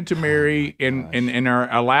they wanted to marry and are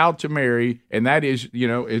allowed to marry, and that is,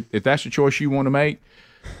 if that's the choice you want to make,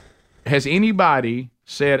 has anybody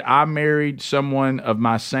said, I married someone of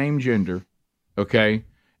my same gender, okay,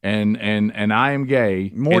 and I am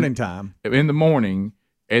gay. Morning time. In the morning,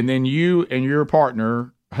 and then you and your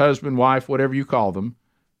partner, husband, wife, whatever you call them,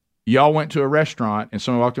 y'all went to a restaurant and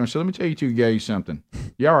someone walked in and said, let me tell you two gays something.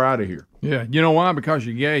 Y'all are out of here. Yeah. You know why? Because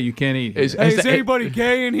you're gay, you can't eat. Is anybody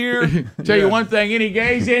gay in here? Tell you one thing, any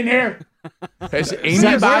gays in here? Has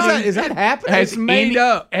anybody, is that happening? It's made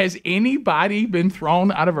up. Has anybody been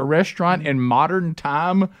thrown out of a restaurant in modern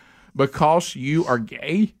time because you are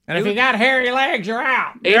gay? And if you got hairy legs, you're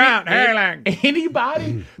out. Hairy legs.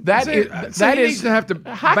 Anybody? That needs to have to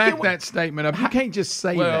back that statement up. You can't just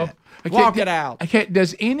say that. Walk it out.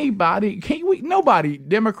 Does anybody? Nobody,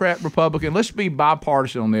 Democrat, Republican. Let's be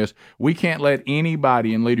bipartisan on this. We can't let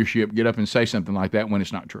anybody in leadership get up and say something like that when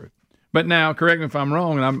it's not true. But now, correct me if I'm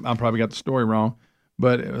wrong, and I probably got the story wrong.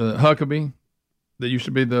 But Huckabee, that used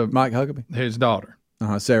to be Mike Huckabee, his daughter.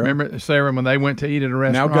 Sarah. Remember Sarah when they went to eat at a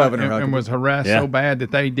restaurant now Governor and was harassed so bad that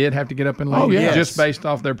they did have to get up and leave just based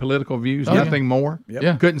off their political views, nothing more. Yep.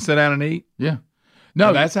 Yeah. Couldn't sit down and eat. Yeah.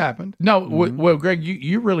 No, that's happened. No, well, Greg,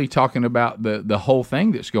 you're really talking about the whole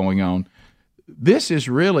thing that's going on. This is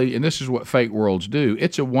really, and this is what fake worlds do,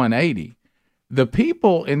 it's a 180. The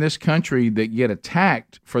people in this country that get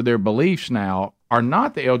attacked for their beliefs now are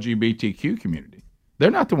not the LGBTQ community. They're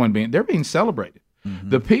not the one they're being celebrated. Mm-hmm.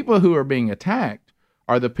 The people who are being attacked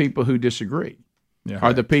are the people who disagree,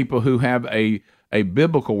 are the people who have a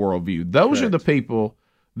biblical worldview. Those are the people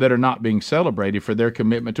that are not being celebrated for their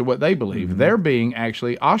commitment to what they believe. Mm-hmm. They're being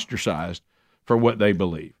actually ostracized for what they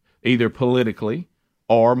believe, either politically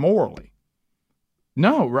or morally.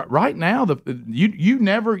 No, right now this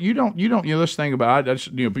thing about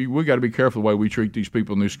we got to be careful the way we treat these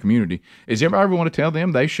people in this community. Is anybody ever want to tell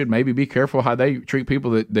them they should maybe be careful how they treat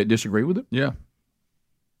people that disagree with them? Yeah.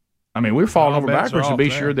 I mean, we're falling over backwards to be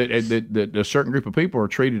sure that a certain group of people are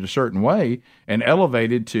treated a certain way and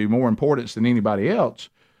elevated to more importance than anybody else.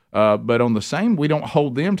 But on the same, we don't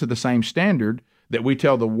hold them to the same standard that we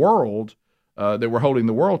tell the world that we're holding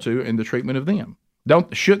the world to in the treatment of them.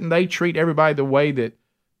 Shouldn't they treat everybody the way that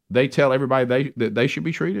they tell everybody that they should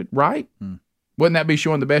be treated? Right? Wouldn't that be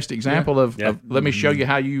showing the best example of let me show you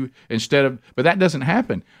how you but that doesn't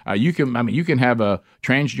happen. You can have a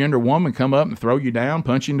transgender woman come up and throw you down,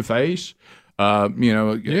 punch you in the face.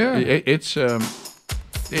 It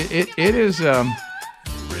is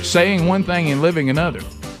saying one thing and living another.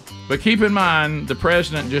 But keep in mind, the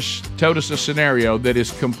president just told us a scenario that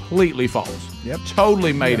is completely false. Yep.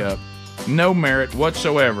 Totally made up. No merit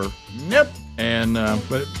whatsoever. Yep. And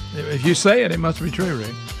but if you say it, it must be true, Rick.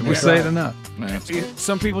 If we say it enough.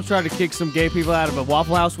 Some people tried to kick some gay people out of a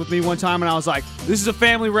Waffle House with me one time, and I was like, "This is a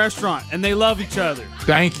family restaurant, and they love each other."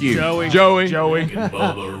 Thank you, Joey. Rick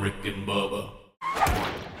and Bubba.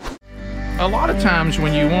 A lot of times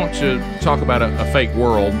when you want to talk about a fake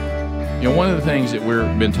world, one of the things that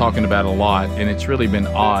we've been talking about a lot, and it's really been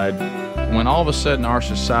odd, when all of a sudden our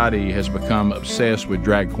society has become obsessed with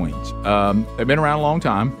drag queens. They've been around a long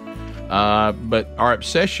time, but our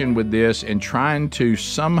obsession with this and trying to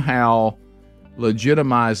somehow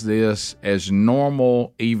legitimize this as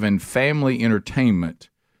normal, even family entertainment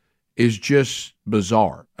is just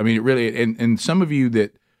bizarre. I mean, it really, and some of you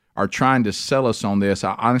that are trying to sell us on this,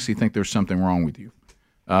 I honestly think there's something wrong with you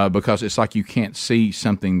because it's like you can't see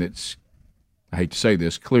something that's, I hate to say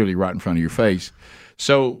this, clearly right in front of your face.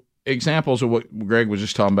 So examples of what Greg was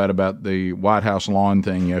just talking about the White House lawn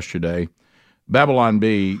thing yesterday. Babylon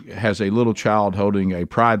Bee has a little child holding a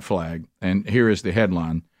pride flag, and here is the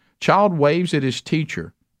headline. Child waves at his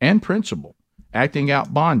teacher and principal, acting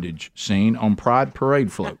out bondage scene on Pride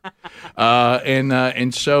Parade float.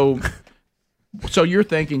 And so you're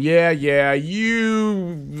thinking,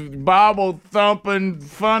 you Bible-thumping,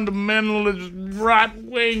 fundamentalist,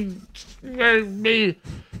 right-wing,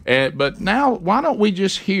 but now why don't we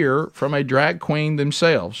just hear from a drag queen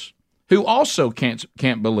themselves who also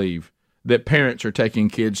can't believe that parents are taking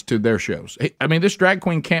kids to their shows. I mean, this drag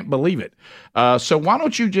queen can't believe it. So why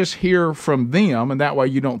don't you just hear from them, and that way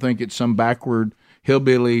you don't think it's some backward,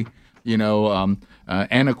 hillbilly,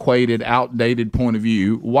 antiquated, outdated point of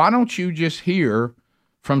view. Why don't you just hear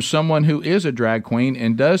from someone who is a drag queen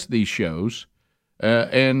and does these shows,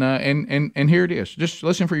 and here it is. Just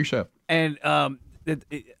listen for yourself. And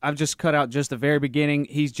I've just cut out just the very beginning.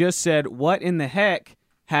 He's just said, what in the heck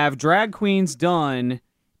have drag queens done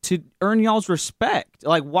to earn y'all's respect?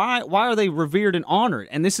 Like, why are they revered and honored?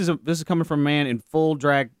 And this is coming from a man in full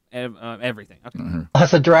drag, everything. Okay. Mm-hmm.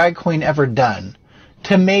 Has a drag queen ever done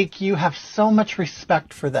to make you have so much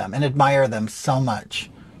respect for them and admire them so much,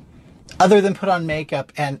 other than put on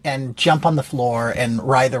makeup and jump on the floor and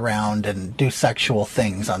writhe around and do sexual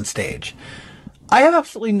things on stage? I have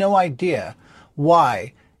absolutely no idea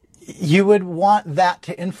why you would want that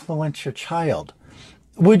to influence your child.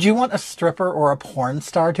 Would you want a stripper or a porn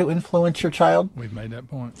star to influence your child? We've made that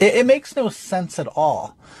point. It makes no sense at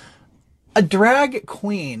all. A drag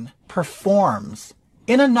queen performs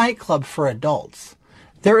in a nightclub for adults.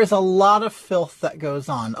 There is a lot of filth that goes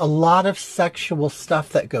on, a lot of sexual stuff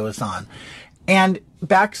that goes on. And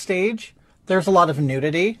backstage, there's a lot of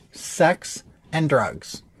nudity, sex, and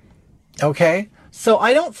drugs. Okay? So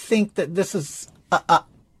I don't think that this is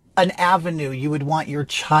an avenue you would want your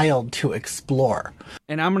child to explore.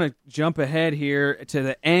 And I'm going to jump ahead here to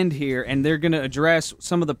the end here, and they're going to address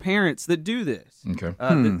some of the parents that do this. Okay.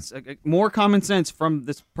 It's more common sense from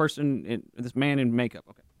this person, this man in makeup.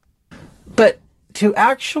 Okay. But to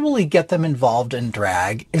actually get them involved in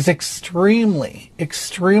drag is extremely,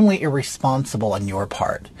 extremely irresponsible on your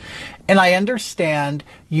part. And I understand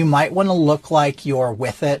you might want to look like you're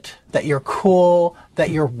with it, that you're cool, that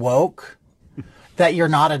you're woke, that you're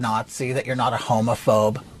not a Nazi, that you're not a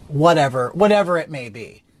homophobe, whatever it may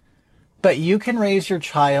be. But you can raise your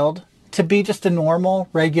child to be just a normal,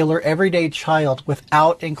 regular, everyday child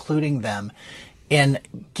without including them in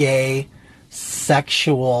gay,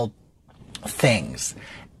 sexual things.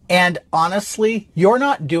 And honestly, you're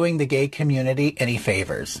not doing the gay community any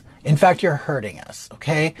favors. In fact, you're hurting us,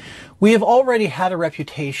 okay? We have already had a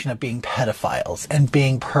reputation of being pedophiles and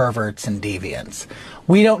being perverts and deviants.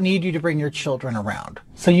 We don't need you to bring your children around.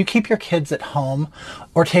 So you keep your kids at home,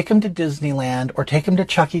 or take them to Disneyland, or take them to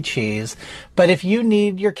Chuck E. Cheese. But if you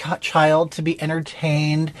need your child to be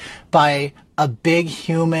entertained by a big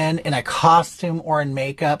human in a costume or in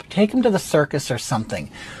makeup, take them to the circus or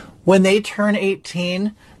something. When they turn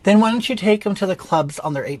 18, then why don't you take them to the clubs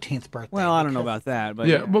on their 18th birthday? Well, I don't know about that, but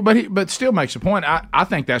yeah. But still makes a point. I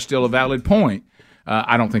think that's still a valid point.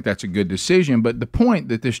 I don't think that's a good decision, but the point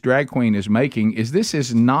that this drag queen is making is this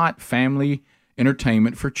is not family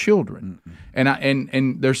entertainment for children. Mm-mm.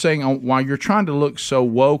 And they're saying while you're trying to look so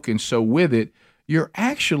woke and so with it, you're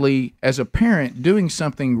actually, as a parent, doing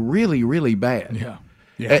something really, really bad. Yeah.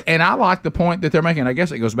 Yeah. And I like the point that they're making. I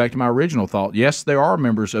guess it goes back to my original thought. Yes, there are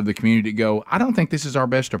members of the community that go, I don't think this is our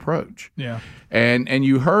best approach. Yeah. And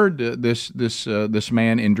you heard this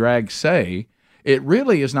man in drag say, it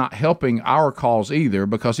really is not helping our cause either,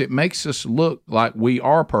 because it makes us look like we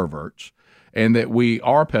are perverts and that we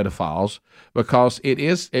are pedophiles, because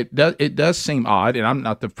it does seem odd, and I'm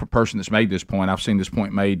not the person that's made this point. I've seen this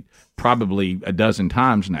point made probably a dozen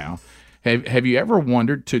times now. Have you ever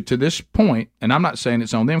wondered, to this point, and I'm not saying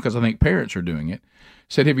it's on them because I think parents are doing it,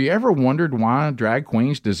 said, have you ever wondered why drag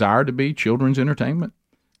queens desire to be children's entertainment?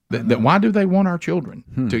 That why do they want our children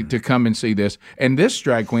to come and see this? And this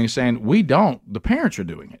drag queen is saying, we don't. The parents are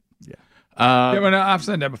doing it. Well, I've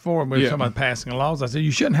said that before when we were talking about passing laws. I said,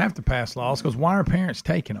 you shouldn't have to pass laws, because why are parents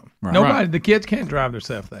taking them? Right. The kids can't drive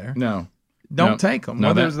themselves there. No. Don't take them.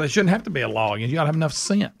 They shouldn't have to be a law. You got to have enough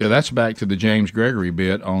sense. Yeah, that's back to the James Gregory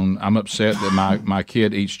bit on, I'm upset that my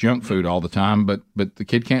kid eats junk food all the time, but the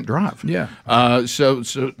kid can't drive. Yeah.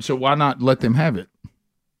 So why not let them have it?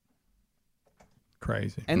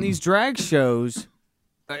 Crazy. And these drag shows,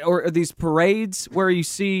 or these parades where you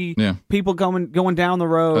see people going down the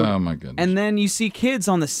road. Oh my goodness! And then you see kids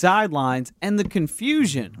on the sidelines, and the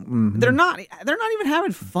confusion. Mm-hmm. They're not even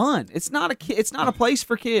having fun. It's not a place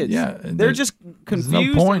for kids. Yeah, they're just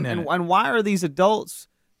confused. No point and why are these adults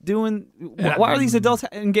why are these adults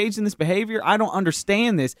engaged in this behavior? I don't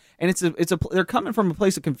understand this. And they're coming from a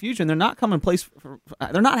place of confusion. They're not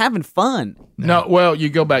they're not having fun. No, well, you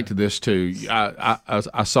go back to this too.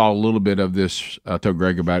 I saw a little bit of this. I told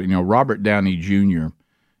Greg about it. Robert Downey Jr.,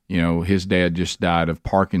 his dad just died of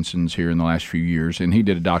Parkinson's here in the last few years, and he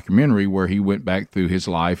did a documentary where he went back through his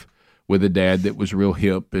life with a dad that was real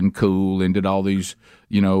hip and cool and did all these,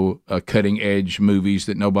 cutting edge movies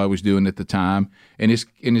that nobody was doing at the time. And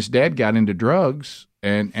his dad got into drugs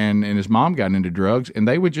and his mom got into drugs, and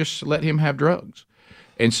they would just let him have drugs.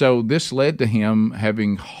 And so this led to him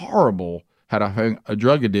having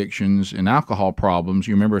drug addictions and alcohol problems.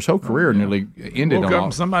 You remember his whole career nearly ended. Woke up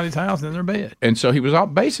in somebody's house in their bed. And so he was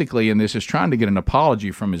basically in this is trying to get an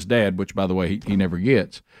apology from his dad, which, by the way, he never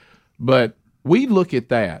gets. But we look at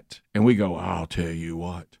that and we go, I'll tell you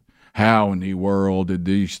what. How in the world did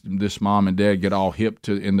this mom and dad get all hip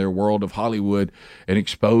in their world of Hollywood and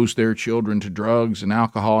expose their children to drugs and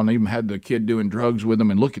alcohol, and even had the kid doing drugs with them,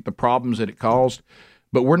 and look at the problems that it caused?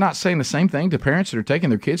 But we're not saying the same thing to parents that are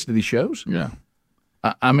taking their kids to these shows. Yeah.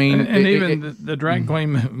 I mean, the drag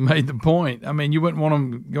queen made the point. I mean, you wouldn't want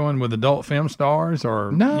them going with adult film stars,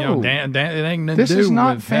 or no, it ain't nothing to do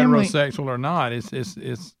with heterosexual or not. It's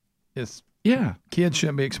kids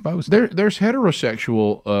shouldn't be exposed. There's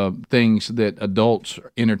heterosexual things that adults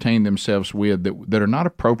entertain themselves with that are not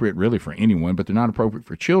appropriate really for anyone, but they're not appropriate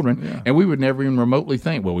for children. Yeah. And we would never even remotely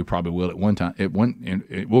think. Well, we probably will at one time.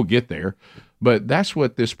 We'll get there. But that's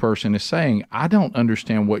what this person is saying. I don't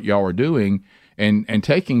understand what y'all are doing, and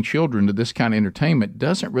taking children to this kind of entertainment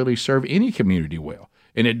doesn't really serve any community well,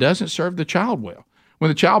 and it doesn't serve the child well. When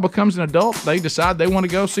the child becomes an adult, they decide they want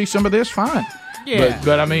to go see some of this, fine. Yeah.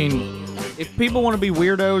 But I mean, if people want to be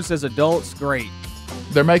weirdos as adults, great.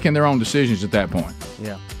 They're making their own decisions at that point.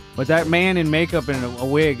 Yeah. But that man in makeup and a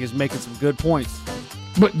wig is making some good points.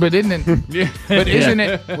 But isn't it? But isn't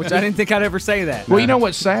it? Which I didn't think I'd ever say that. Well, you know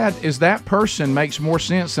what's sad is that person makes more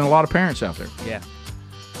sense than a lot of parents out there. Yeah.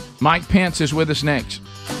 Mike Pence is with us next.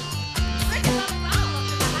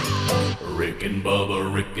 Rick and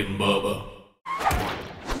Bubba, Rick and Bubba.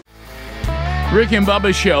 Rick and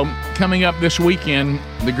Bubba show coming up this weekend,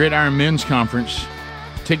 the Gridiron Men's Conference.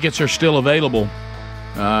 Tickets are still available,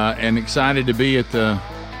 and excited to be at the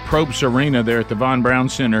Probst Arena there at the Von Braun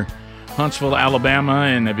Center, Huntsville, Alabama,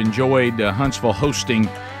 and have enjoyed Huntsville hosting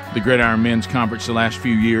the Gridiron Men's Conference the last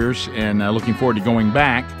few years, and looking forward to going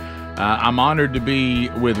back. I'm honored to be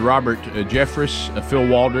with Robert Jeffress, Phil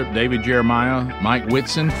Waldrop, David Jeremiah, Mike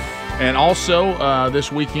Whitson. And also,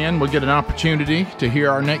 this weekend, we'll get an opportunity to hear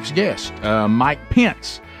our next guest, Mike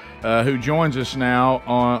Pence, who joins us now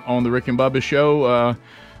on the Rick and Bubba show.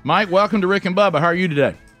 Mike, welcome to Rick and Bubba. How are you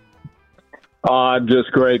today? I'm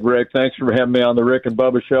just great, Rick. Thanks for having me on the Rick and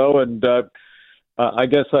Bubba show. And I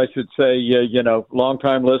guess I should say,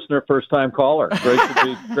 long-time listener, first-time caller.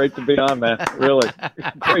 Great to be on, man. Really,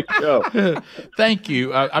 great show. Thank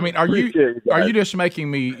you. I mean, are you just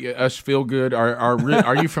making us feel good?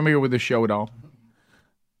 Are you familiar with this show at all?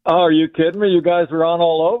 Oh, are you kidding me? You guys are on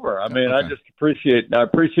all over. I mean, okay. I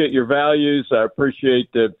appreciate your values. I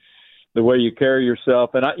appreciate the way you carry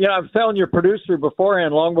yourself. And I was telling your producer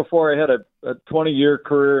beforehand, long before I had a 20-year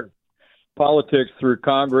career in politics through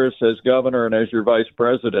Congress as governor and as your vice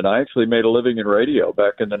president, I actually made a living in radio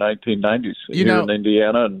back in the 1990s here in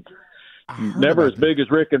Indiana. And never as big as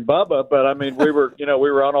Rick and Bubba, but I mean, we were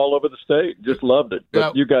on all over the state. Just loved it.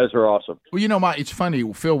 But you guys are awesome. Well, it's funny.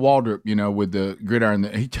 Phil Waldrop, with the Gridiron,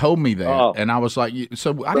 he told me that, and I was like,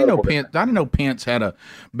 so I didn't know Pence had a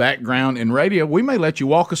background in radio. We may let you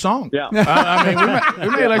walk a song. Yeah, we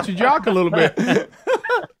may let you jock a little bit.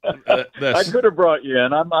 I could have brought you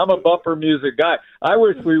in. I'm a bumper music guy. I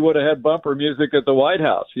wish we would have had bumper music at the White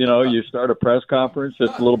House. You start a press conference,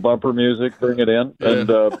 it's a little bumper music, bring it in, and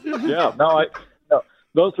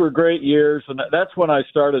those were great years, and that's when I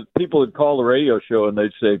started. People would call the radio show and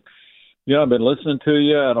they'd say, I've been listening to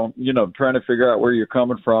you. I don't, trying to figure out where you're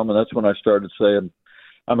coming from, and that's when I started saying,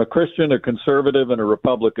 I'm a Christian, a conservative, and a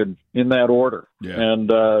Republican in that order. Yeah.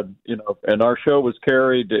 And and our show was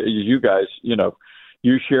carried. You guys,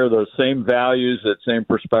 you share those same values, that same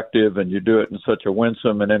perspective, and you do it in such a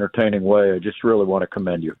winsome and entertaining way. I just really want to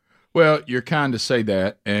commend you. Well, you're kind to say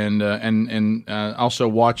that, and also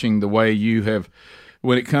watching the way you have,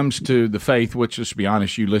 when it comes to the faith, which, let's be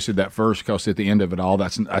honest, you listed that first because at the end of it all,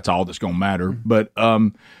 that's all that's going to matter. But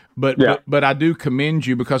I do commend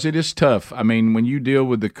you because it is tough. I mean, when you deal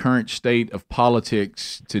with the current state of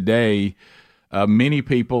politics today, many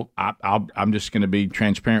people, I'm just going to be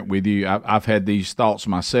transparent with you. I've had these thoughts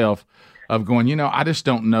myself of going, I just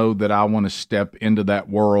don't know that I want to step into that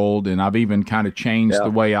world. And I've even kind of changed the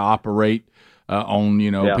way I operate on,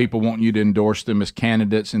 people want you to endorse them as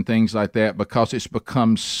candidates and things like that because it's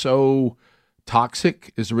become so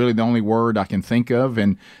toxic is really the only word I can think of.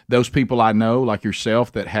 And those people I know, like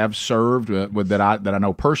yourself, that have served that I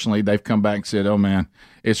know personally, they've come back and said, "Oh man,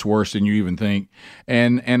 it's worse than you even think."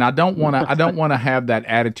 And I don't want to have that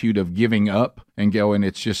attitude of giving up and going,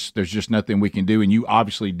 there's just nothing we can do. And you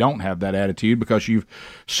obviously don't have that attitude because you've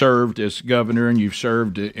served as governor and you've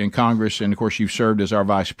served in Congress, and of course you've served as our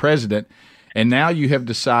vice president. And now you have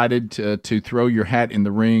decided to throw your hat in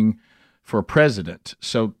the ring for president.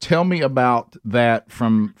 So tell me about that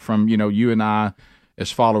from you and I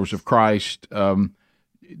as followers of Christ.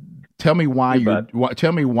 Tell me why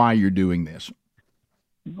you're doing this.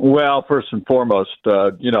 Well, first and foremost,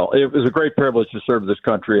 it was a great privilege to serve this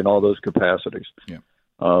country in all those capacities. Yeah.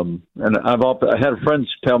 And I had friends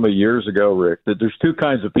tell me years ago, Rick, that there's two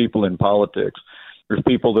kinds of people in politics. There's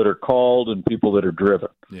people that are called and people that are driven.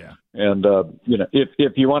 Yeah. And,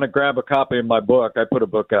 if you want to grab a copy of my book, I put a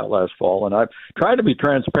book out last fall, and I've tried to be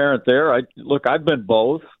transparent there. I've been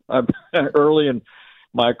both. Early in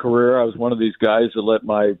my career, I was one of these guys that let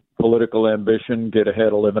my political ambition get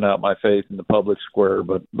ahead of living out my faith in the public square.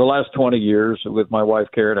 But the last 20 years, with my wife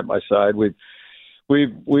Karen at my side, we've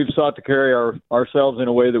sought to carry ourselves in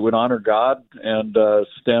a way that would honor God and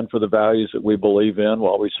stand for the values that we believe in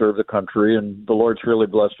while we serve the country. And the Lord's really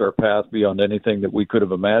blessed our path beyond anything that we could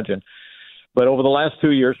have imagined. But over the last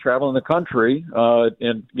 2 years, traveling the country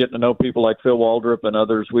and getting to know people like Phil Waldrop and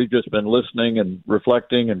others, we've just been listening and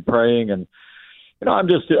reflecting and praying. And I'm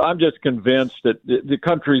just convinced that the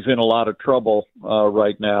country's in a lot of trouble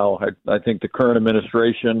right now. I think the current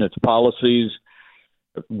administration, its policies,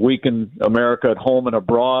 weaken America at home and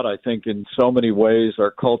abroad. I think in so many ways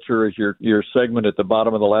our culture, as your segment at the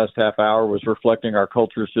bottom of the last half hour was reflecting, our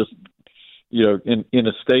culture is just, in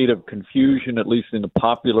a state of confusion, at least in the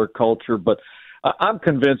popular culture. But I'm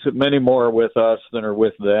convinced that many more are with us than are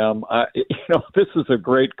with them. This is a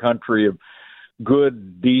great country of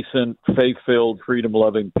good, decent, faith-filled,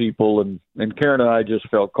 freedom-loving people. And Karen and I just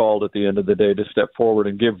felt called at the end of the day to step forward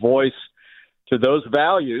and give voice to those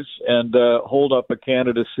values and hold up a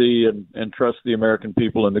candidacy and trust the American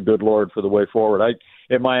people and the good Lord for the way forward.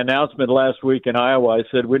 In my announcement last week in Iowa, I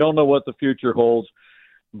said, we don't know what the future holds,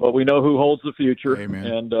 but we know who holds the future. Amen.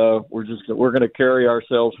 And we're going to carry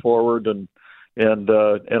ourselves forward and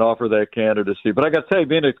offer that candidacy. But I got to say,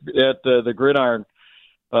 being at the Gridiron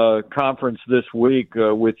conference this week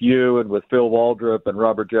with you and with Phil Waldrop and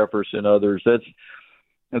Robert Jefferson and others,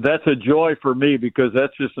 that's a joy for me because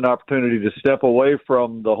that's just an opportunity to step away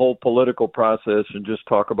from the whole political process and just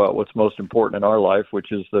talk about what's most important in our life,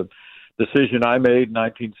 which is the decision I made in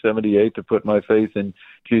 1978 to put my faith in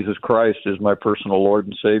Jesus Christ as my personal Lord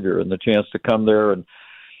and Savior, and the chance to come there and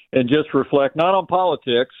just reflect not on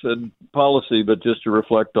politics and policy, but just to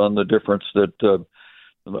reflect on the difference that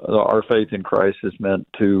our faith in Christ has meant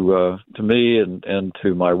to me and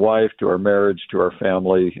to my wife, to our marriage, to our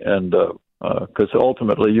family, and because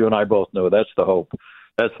ultimately, you and I both know that's the hope.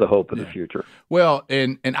 That's the hope of the future. Well,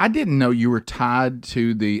 and I didn't know you were tied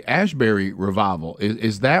to the Asbury revival.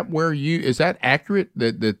 Is that where is that accurate?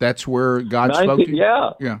 That's where God spoke to you?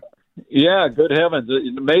 Yeah. Yeah, good heavens.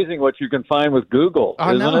 It's amazing what you can find with Google,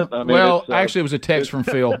 isn't it? I mean, actually, it was a text from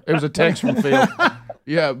Phil. It was a text from Phil.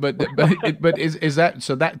 Yeah, but is that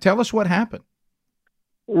so? That tell us what happened.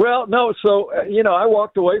 Well, no. So I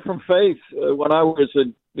walked away from faith when I was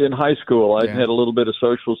in high school. I had a little bit of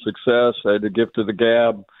social success. I had a gift of the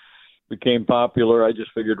gab. Became popular. I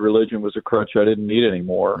just figured religion was a crutch I didn't need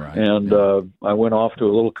anymore. Right. And I went off to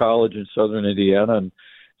a little college in southern Indiana and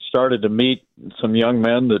started to meet some young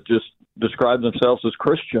men that just described themselves as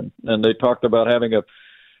Christian. And they talked about having a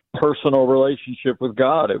personal relationship with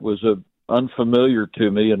God. It was unfamiliar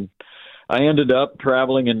to me. And I ended up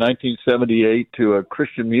traveling in 1978 to a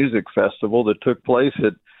Christian music festival that took place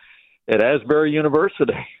at Asbury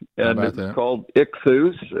University. And it's called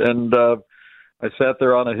Ichthus. And I sat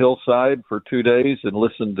there on a hillside for 2 days and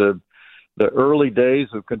listened to the early days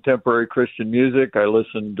of contemporary Christian music. I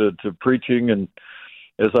listened to preaching, and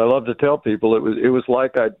as I love to tell people, it was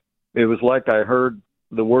like I heard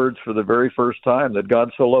the words for the very first time, that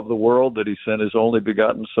God so loved the world that He sent His only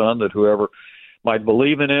begotten Son, that whoever might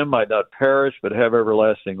believe in Him might not perish but have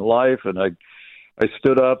everlasting life. And I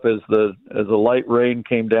stood up as the light rain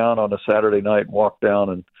came down on a Saturday night and walked down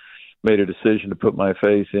and made a decision to put my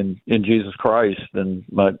faith in Jesus Christ, and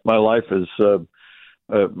my life has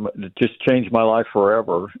just changed my life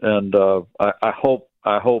forever. And I hope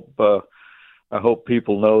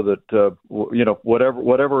people know that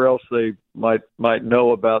whatever else they might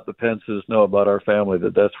know about the Pences, know about our family,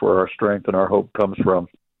 that's where our strength and our hope comes from.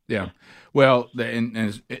 Yeah, well,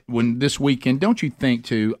 and when this weekend, don't you think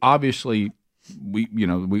too? Obviously,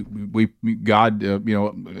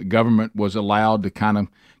 government was allowed to kind of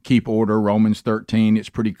keep order. Romans 13, it's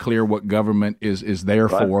pretty clear what government is there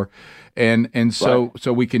for, and so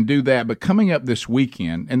we can do that. But coming up this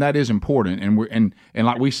weekend, and that is important, and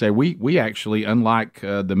like we say, we actually, unlike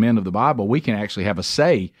the men of the Bible, we can actually have a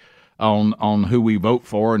say on who we vote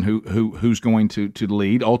for and who's going to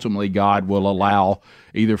lead. Ultimately, God will allow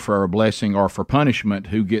either for a blessing or for punishment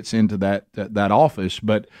who gets into that office.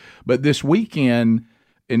 But this weekend,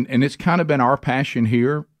 and it's kind of been our passion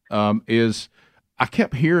here, is I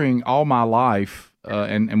kept hearing all my life,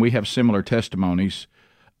 and we have similar testimonies,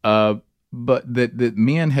 but that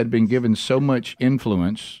men had been given so much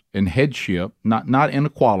influence and headship, not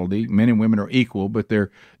inequality. Men and women are equal, but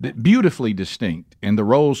they're beautifully distinct, and the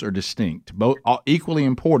roles are distinct, both equally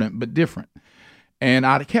important but different. And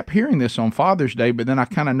I kept hearing this on Father's Day, but then I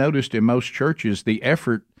kind of noticed in most churches the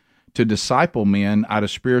effort to disciple men out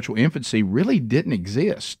of spiritual infancy really didn't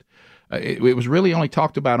exist. It was really only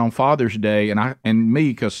talked about on Father's Day, and me,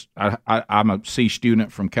 because I'm a C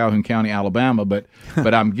student from Calhoun County, Alabama, but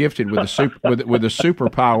I'm gifted with a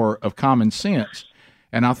superpower of common sense,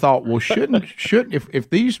 and I thought, well, shouldn't if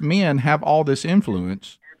these men have all this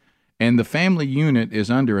influence, and the family unit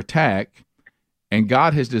is under attack, and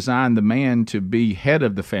God has designed the man to be head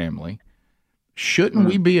of the family, shouldn't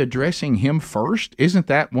we be addressing him first? Isn't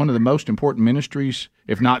that one of the most important ministries,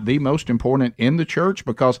 if not the most important, in the church?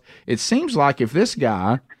 Because it seems like if this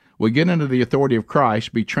guy would get under the authority of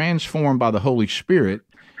Christ, be transformed by the Holy Spirit,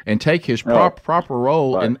 and take his proper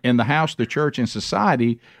role in the house, the church, and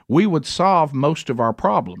society, we would solve most of our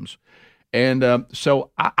problems. And so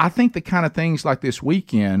I think the kind of things like this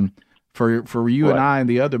weekend, for you and I and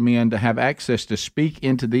the other men to have access to speak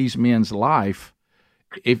into these men's life,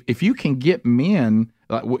 if you can get men,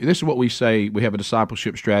 this is what we say, we have a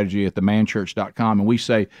discipleship strategy at themanchurch.com, and we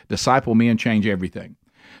say disciple men, change everything.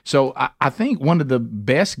 So I think one of the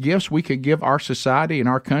best gifts we could give our society and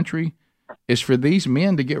our country is for these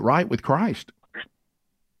men to get right with Christ.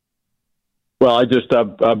 Well,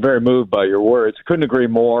 I'm very moved by your words. Couldn't agree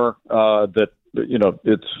more that,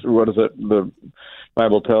 it's, what is it? The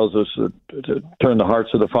Bible tells us to turn the hearts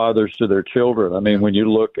of the fathers to their children. I mean, when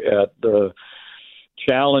you look at the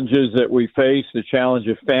challenges that we face, the challenge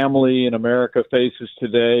of family in America faces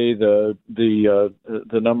today, the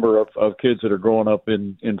number of kids that are growing up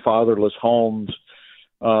in fatherless homes,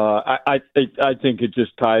 I think it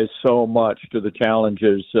just ties so much to the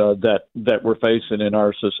challenges that we're facing in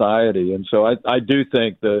our society. And so I do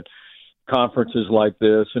think that conferences like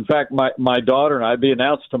this, in fact, my daughter and I, be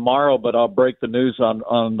announced tomorrow, but I'll break the news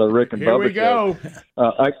on the Rick and Bubba show. Here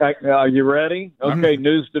we go. Are you ready? Okay,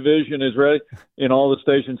 news division is ready in all the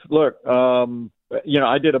stations. Look,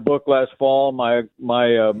 I did a book last fall, my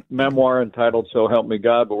memoir entitled "So Help Me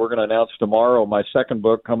God," but we're going to announce tomorrow my second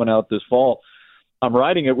book coming out this fall. I'm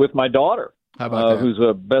writing it with my daughter, who's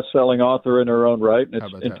a best-selling author in her own right. And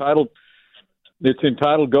it's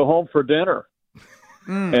entitled "Go Home for Dinner."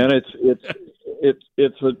 And it's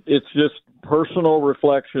just personal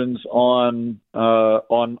reflections on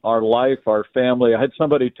our life, our family. I had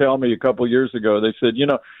somebody tell me a couple years ago. They said,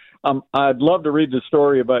 I'd love to read the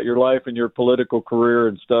story about your life and your political career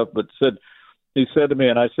and stuff, but said he said to me,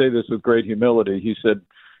 and I say this with great humility, he said,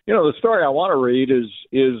 the story I want to read is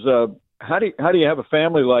how do you have a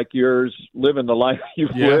family like yours living the life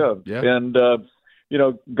you've lived? Yeah. And,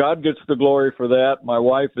 God gets the glory for that. My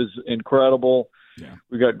wife is incredible. Yeah.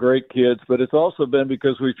 We got great kids, but it's also been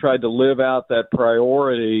because we've tried to live out that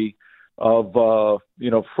priority of,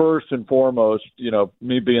 first and foremost,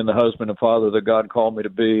 me being the husband and father that God called me to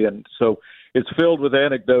be. And so it's filled with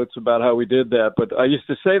anecdotes about how we did that. But I used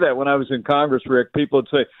to say that when I was in Congress, Rick. People would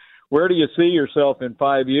say, where do you see yourself in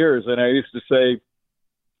 5 years? And I used to say,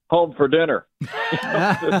 home for dinner.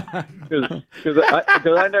 Because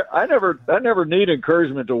I never need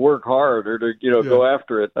encouragement to work hard or to go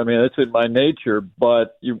after it. I mean, it's in my nature.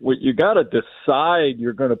 But you got to decide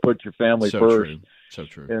you're going to put your family first. True. So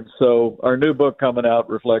true. And so our new book coming out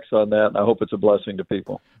reflects on that, and I hope it's a blessing to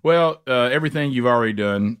people. Well, everything you've already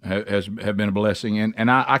done have been a blessing, and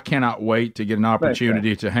I cannot wait to get an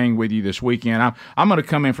opportunity to hang with you this weekend. I'm going to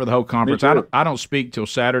come in for the whole conference. I don't speak till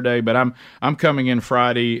Saturday, but I'm coming in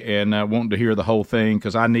Friday and wanting to hear the whole thing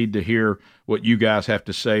because I need to hear what you guys have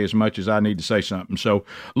to say as much as I need to say something. So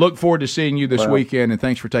look forward to seeing you this weekend, and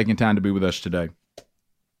thanks for taking time to be with us today.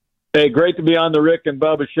 Hey, great to be on the Rick and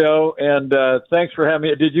Bubba show, and thanks for having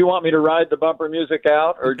me. Did you want me to ride the bumper music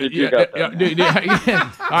out, or did you got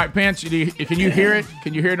that? All right, Pence, can you hear it?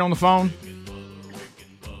 Can you hear it on the phone?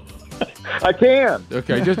 I can.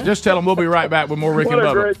 Okay, just tell them we'll be right back with more Rick and Bubba.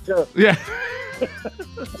 What a great show. Yeah.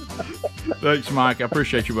 Thanks, Mike. I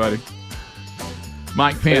appreciate you, buddy.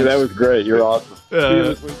 Mike Pence. Hey, that was great. You're awesome. See you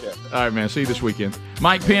this weekend. All right, man. See you this weekend.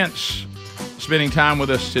 Mike Pence spending time with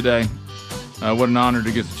us today. What an honor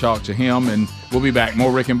to get to talk to him, and we'll be back.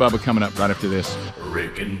 More Rick and Bubba coming up right after this.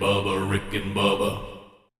 Rick and Bubba, Rick and Bubba.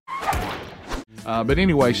 But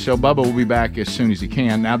anyway, so Bubba will be back as soon as he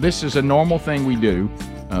can. Now, this is a normal thing we do.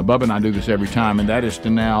 Bubba and I do this every time, and that is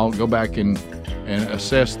to now go back and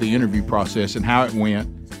assess the interview process and how it went.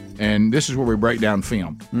 And this is where we break down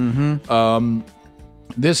film. Mm-hmm.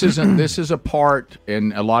 This is a part,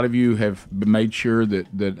 and a lot of you have made sure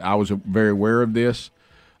that I was very aware of this.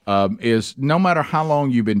 Is no matter how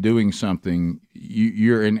long you've been doing something,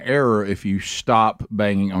 you're in error if you stop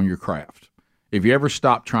banging on your craft. If you ever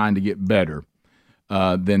stop trying to get better,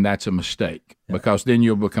 then that's a mistake because then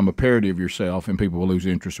you'll become a parody of yourself and people will lose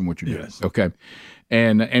interest in what you're doing. Okay,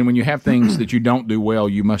 and when you have things that you don't do well,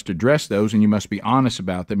 you must address those and you must be honest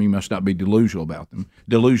about them. You must not be delusional about them.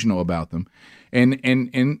 And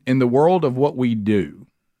in the world of what we do,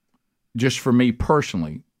 just for me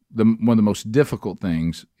personally, one of the most difficult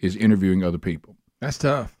things is interviewing other people. That's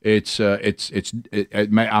tough.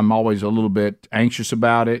 I'm always a little bit anxious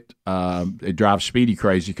about it. It drives Speedy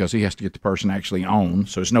crazy because he has to get the person actually on,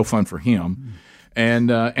 so it's no fun for him.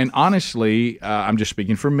 And honestly, I'm just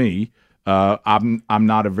speaking for me. I'm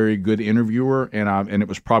not a very good interviewer, and it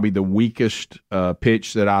was probably the weakest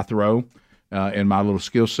pitch that I throw in my little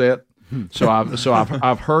skill set. So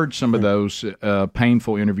I've heard some of those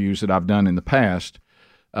painful interviews that I've done in the past.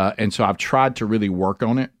 And so I've tried to really work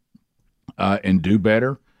on it and do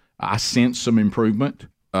better. I sense some improvement,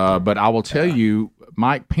 but I will tell you,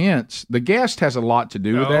 Mike Pence, the guest has a lot to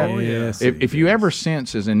do with that. Yes, if you ever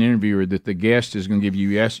sense as an interviewer that the guest is going to give you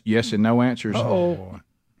yes and no answers, look,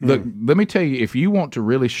 let me tell you, if you want to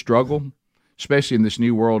really struggle, especially in this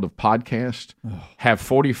new world of podcast, have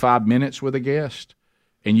 45 minutes with a guest,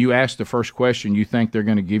 and you ask the first question, you think they're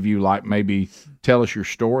going to give you like maybe tell us your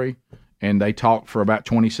story. And they talk for about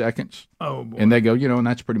 20 seconds. Oh, boy. And they go, and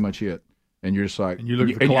that's pretty much it. And you're just like, and you look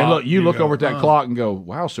at the clock. And you look over at that clock and go,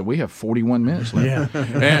 wow, so we have 41 minutes left.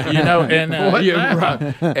 And,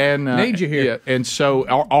 need you here. Yeah, and so,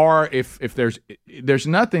 or if there's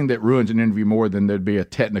nothing that ruins an interview more than there'd be a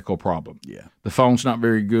technical problem. Yeah. The phone's not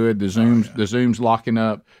very good. The Zoom's locking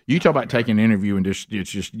up. You talk about taking an interview and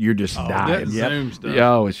you're just dying. Zoom stuff.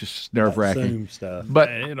 Oh, it's just nerve wracking. Zoom stuff. But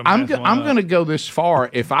I'm going to go this far.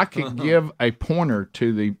 If I could give a pointer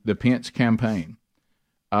to the Pence campaign,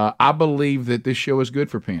 I believe that this show is good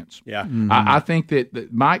for Pence. Yeah, I think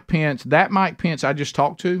that Mike Pence I just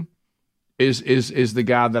talked to, is the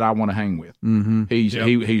guy that I want to hang with. Mm-hmm.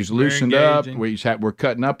 He's loosened up. We're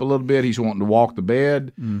cutting up a little bit. He's wanting to walk the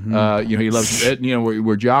bed. Mm-hmm. He loves.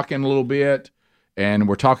 We're jockeying a little bit, and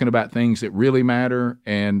we're talking about things that really matter.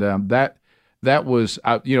 And that was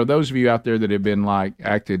those of you out there that have been like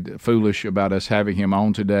acted foolish about us having him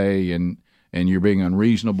on today, and you're being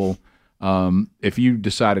unreasonable. If you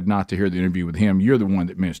decided not to hear the interview with him, you're the one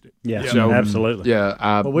that missed it. Yeah, so, absolutely.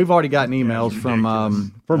 Yeah, but we've already gotten emails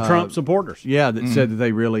from Trump supporters. Yeah, that said that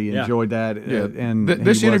they really enjoyed that. Yeah. And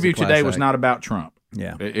this interview today was not about Trump.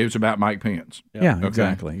 Yeah, it was about Mike Pence. Yeah, okay.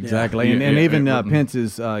 exactly. Yeah. And even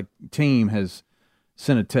Pence's team has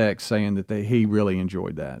sent a text saying that he really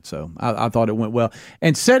enjoyed that. So I thought it went well.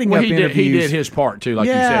 And setting up interviews, he did his part too, like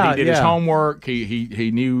you said. He did his homework.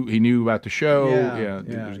 He knew about the show.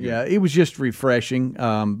 It was just refreshing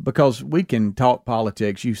because we can talk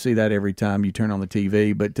politics. You see that every time you turn on the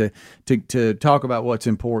TV, but to talk about what's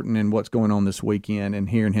important and what's going on this weekend and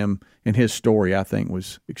hearing him and his story, I think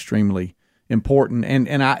was extremely important. And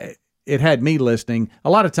it had me listening. A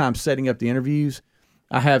lot of times setting up the interviews,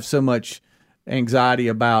 I have so much anxiety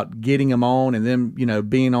about getting them on and then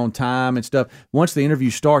being on time and stuff. Once the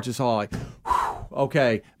interview starts, it's all like, whew,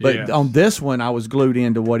 okay. But on this one, I was glued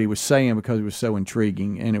into what he was saying because it was so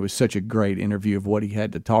intriguing and it was such a great interview of what he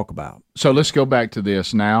had to talk about. So let's go back to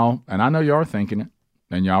this now, and I know you are thinking it,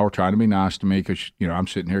 and y'all were trying to be nice to me because I'm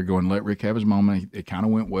sitting here going, let Rick have his moment. It kind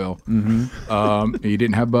of went well. Mm-hmm. He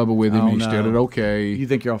didn't have Bubba with him. He still did okay. You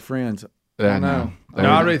think y'all friends? I know.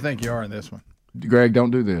 I really think you are in this one. Greg,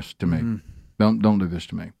 don't do this to me. Mm-hmm. Don't do this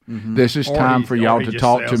to me. Mm-hmm. This is time for y'all to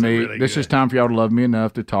talk to me. Really this is time for y'all to love me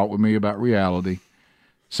enough to talk with me about reality.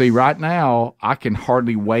 See, right now, I can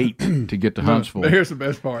hardly wait to get to Huntsville. Here's the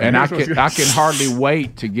best part. And I can hardly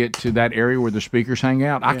wait to get to that area where the speakers hang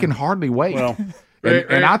out. I can hardly wait. Well,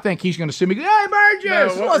 and I think he's going to send me, hey,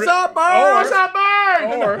 Burgess, what's up, Burg? What's up,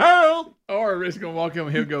 Burg? Or Rick's going to walk up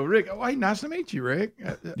and he'll go, Rick, hey, nice to meet you, Rick.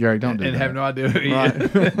 Jerry, don't do that. And have no idea.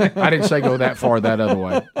 Right. I didn't say go that far that other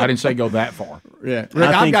way. I didn't say go that far. Yeah. Rick,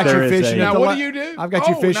 I've got you fishing. Now, what do you do? I've got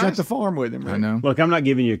you fishing at the farm with him, Rick. I know. Look, I'm not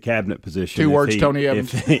giving you a cabinet position. 2 words, Tony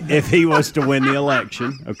Evans. If he was to win the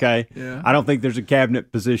election, okay? Yeah. I don't think there's a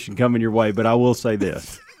cabinet position coming your way, but I will say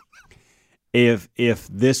this. If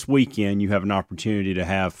this weekend you have an opportunity to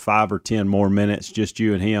have 5 or 10 more minutes, just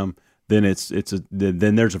you and him, then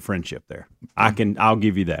then there's a friendship there. I'll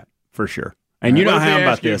give you that for sure. And you know how I'm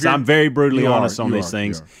about this. I'm very brutally honest on these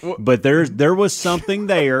things. But there was something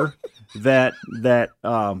there that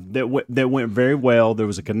went very well. There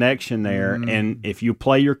was a connection there, and if you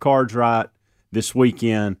play your cards right this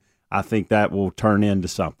weekend, I think that will turn into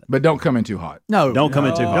something. But don't come in too hot. No, don't come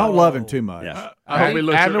in too hot. Don't love him too much. Yeah.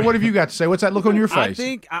 Adler, what have you got to say? What's that look on your face? I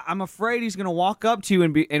think I'm afraid he's going to walk up to you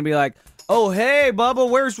and be like, "Oh, hey, Bubba,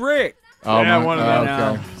 where's Rick?" Oh, yeah, one of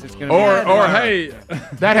them. Okay. Or hey,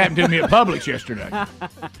 that happened to me at Publix yesterday.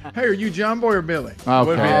 Hey, are you John Boy or Billy?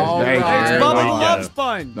 Okay, it's Bubba Love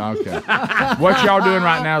Spun. Okay, what y'all doing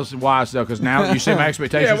right now is wise though, because now you see my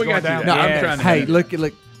expectations going down. No, I'm trying to. Hey, look.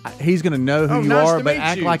 He's going to know who you are, but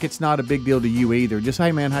act like it's not a big deal to you either. Just,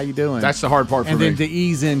 hey, man, how you doing? That's the hard part for me. And then to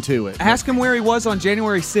ease into it. Ask him where he was on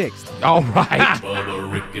January 6th. All right.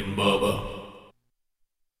 Bubba, Rick and Bubba.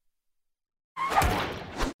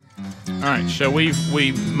 All right, so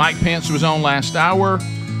Mike Pence was on last hour.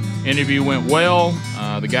 Interview went well.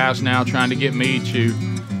 The guy's now trying to get me to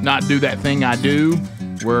not do that thing I do,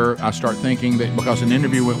 where I start thinking that because an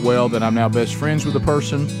interview went well, that I'm now best friends with the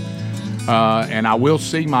person. And I will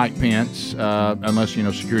see Mike Pence, unless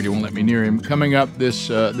security won't let me near him, coming up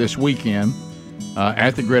this weekend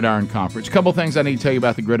at the Gridiron Conference. A couple things I need to tell you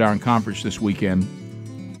about the Gridiron Conference this weekend.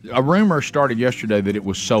 A rumor started yesterday that it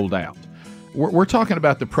was sold out. We're talking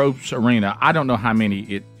about the Probst Arena. I don't know how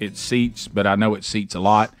many it seats, but I know it seats a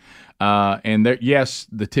lot. And yes,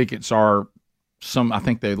 the tickets are I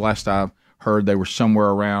think the last I heard they were somewhere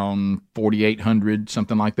around 4,800,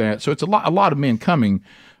 something like that. So it's a lot of men coming.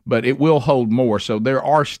 But it will hold more, so there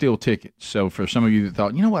are still tickets. So for some of you that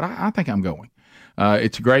thought, you know what, I think I'm going.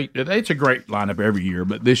 It's a great lineup every year,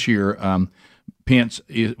 but this year Pence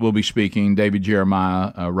will be speaking, David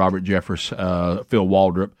Jeremiah, Robert Jeffress, Phil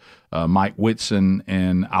Waldrop, Mike Whitson,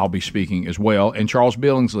 and I'll be speaking as well. And Charles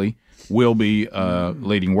Billingsley will be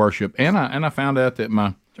leading worship. And I found out that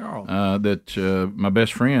my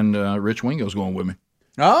best friend Rich Wingo's going with me.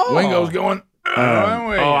 Oh, Wingo's going.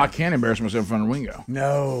 I can't embarrass myself in front of Wingo.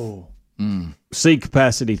 No. Seat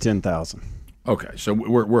capacity 10,000. Okay, so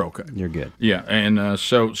we're okay. You're good. Yeah, and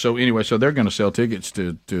so anyway, so they're going to sell tickets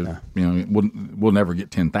to we'll never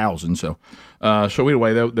get 10,000. So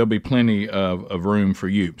anyway, there'll be plenty of room for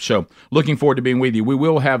you. So looking forward to being with you. We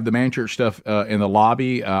will have the Man Church stuff in the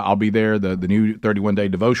lobby. I'll be there. The new 31-day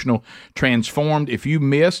devotional, Transformed. If you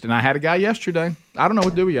missed, and I had a guy yesterday. I don't know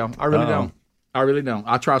what to do with y'all. I really don't.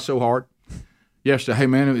 I try so hard. Yesterday, hey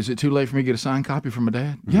man, is it too late for me to get a signed copy from my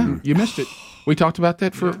dad? Yeah, you missed it. We talked about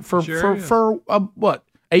that for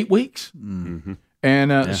 8 weeks,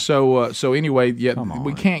 and so anyway,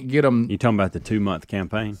 we can't get them. You talking about the 2-month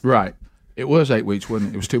campaign, right? It was 8 weeks,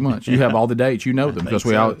 wasn't it? It was too much. You have all the dates. You know them because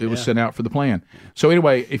it was sent out for the plan. So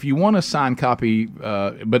anyway, if you want a signed copy,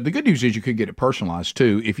 but the good news is you could get it personalized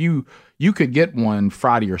too. If you could get one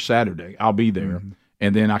Friday or Saturday, I'll be there,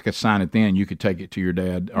 and then I could sign it. Then you could take it to your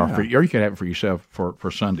dad, or you could have it for yourself for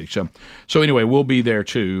Sunday. So anyway, we'll be there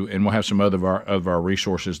too, and we'll have some other of our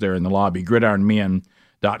resources there in the lobby. GridironMen.com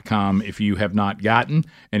if you have not gotten,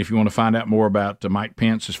 and if you want to find out more about Mike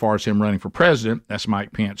Pence as far as him running for president, that's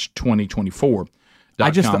Mike Pence 2024.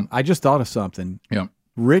 I just thought of something. Yeah,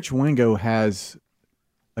 Rich Wingo has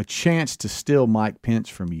a chance to steal Mike Pence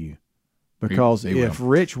from you, because if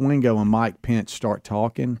Rich Wingo and Mike Pence start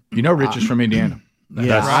talking, Rich is from Indiana.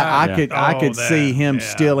 Yes, I could see him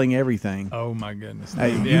stealing everything. Oh my goodness!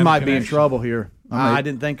 You might be in trouble here. I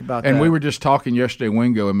didn't think about that. And we were just talking yesterday,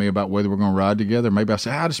 Wingo and me, about whether we're going to ride together. Maybe I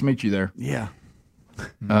said, I'll just meet you there. Yeah.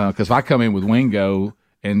 Because if I come in with Wingo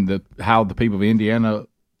and how the people of Indiana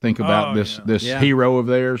think about this hero of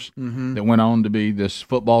theirs that went on to be this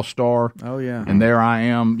football star. Oh, yeah. And there I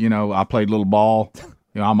am. I played little ball.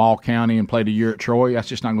 I'm all county and played a year at Troy. That's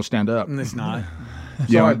just not going to stand up. It's not.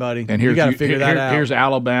 Sorry, buddy. And here's, you got to figure that out. Here's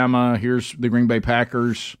Alabama. Here's the Green Bay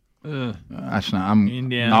Packers. That's not.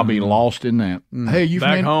 Indiana. I'll be lost in that. Hey, you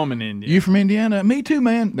back from home in Indiana? You from Indiana? Me too,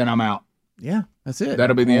 man. Then I'm out. Yeah, that's it.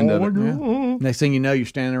 That'll be the end of it. Yeah. Next thing you know, you're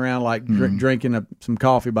standing around like drinking some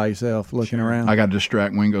coffee by yourself, looking around. I got to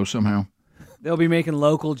distract Wingo somehow. They'll be making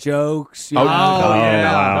local jokes. Talking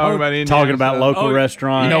about local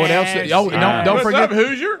restaurants. You know what else? Don't forget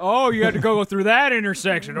Hoosier. Oh, you had to go through that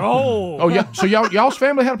intersection. Oh, yeah. So y'all's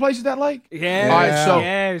family had a place at that lake. Yeah. All right. So,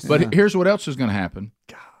 yes. but here's what else is going to happen.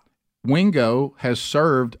 Wingo has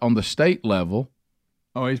served on the state level.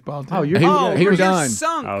 Oh, he's politics. Oh, he was done.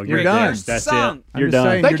 Sunk. Oh, you're done. That's sunk. it. You're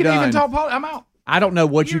done. They can even talk politics. I'm out. I don't know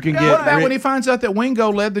what you can get. What about when he finds out that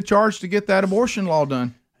Wingo led the charge to get that abortion law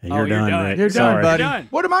done? You're done, Rick. You're done, buddy. You're done.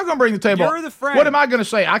 What am I going to bring to the table? You're the friend. What am I going to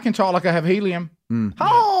say? I can talk like I have helium.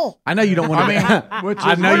 Oh, I know you don't want to.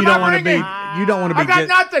 I know you don't want to be. You don't want to be. I got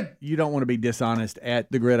nothing. You don't want to be dishonest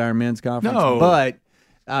at the Gridiron Men's Conference. No. But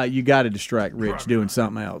you got to distract Rich doing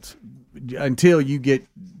something else until you get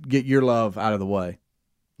your love out of the way.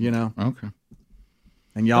 Okay.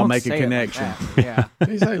 And y'all make a connection. Yeah. Did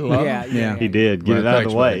he say love? Yeah. He did. Get it out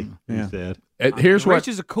of the way. Yeah. He said. Here's Rich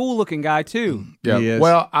is a cool-looking guy too. Yeah. He is.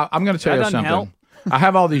 Well, I'm going to tell That you doesn't something. help. I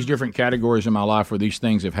have all these different categories in my life where these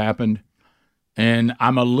things have happened, and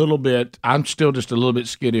I'm still just a little bit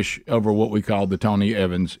skittish over what we call the Tony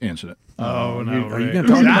Evans incident. Oh no! Are you going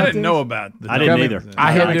to talk about I didn't know about. I didn't either.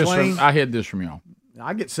 I hid this from y'all.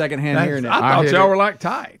 I get secondhand hearing it. I thought y'all were like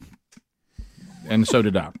tight. And so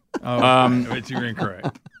did I. But you're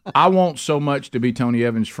incorrect. I want so much to be Tony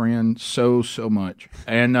Evans' friend, so much,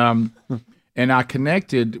 and I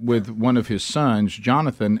connected with one of his sons,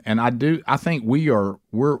 Jonathan, and I think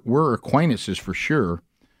we're acquaintances for sure,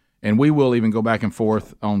 and we will even go back and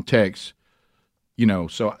forth on text,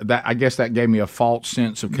 So that I guess that gave me a false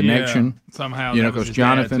sense of connection somehow, because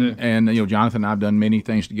Jonathan and Jonathan and I've done many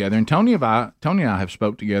things together, and Tony and I have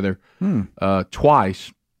spoke together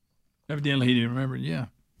twice. Evidently, he didn't remember. Yeah.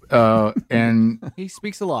 And He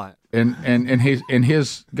speaks a lot. and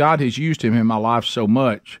his God has used him in my life so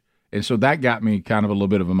much, and so that got me kind of a little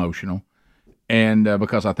bit of emotional, and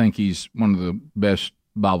because I think he's one of the best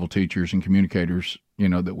Bible teachers and communicators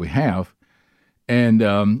that we have, and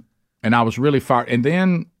I was really fired. And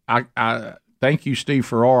then I thank you, Steve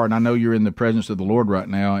Farrar, and I know you're in the presence of the Lord right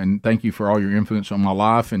now, and thank you for all your influence on my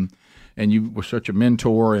life, and you were such a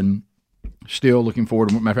mentor, and still looking forward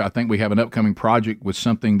to. Matter of fact, I think we have an upcoming project with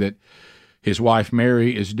something that his wife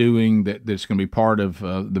Mary is doing that's going to be part of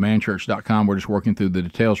themanchurch.com. We're just working through the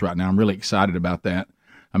details right now. I'm really excited about that.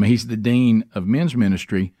 I mean, he's the dean of men's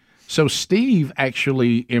ministry. So Steve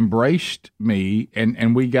actually embraced me,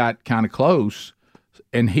 and we got kind of close,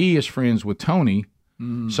 and he is friends with Tony.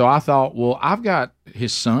 So I thought, well, I've got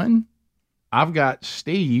his son, I've got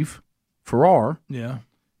Steve Farrar,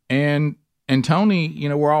 and Tony,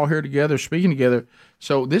 we're all here together, speaking together.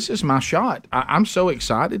 So this is my shot. I'm so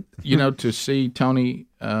excited, to see Tony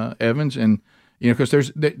Evans, and because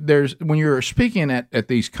there's when you're speaking at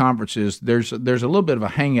these conferences, there's a little bit of a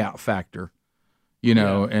hangout factor, and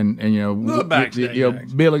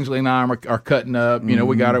Billingsley and I are cutting up.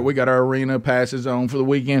 We got our arena passes on for the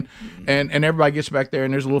weekend, and everybody gets back there,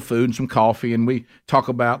 and there's a little food and some coffee, and we talk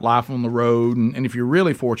about life on the road, and if you're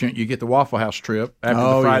really fortunate, you get the Waffle House trip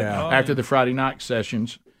after the Friday night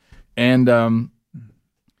sessions, and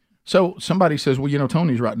so somebody says, well,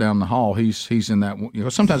 Tony's right down the hall. He's in that.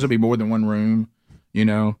 Sometimes there'll be more than one room,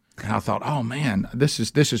 And I thought, oh man, this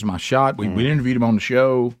is my shot. We interviewed him on the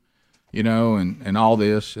show. And all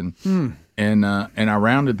this, and I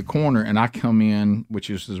rounded the corner, and I come in,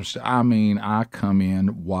 I come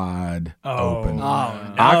in wide open.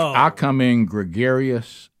 Oh, no. I come in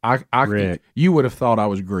gregarious. You would have thought I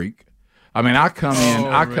was Greek. I mean, I come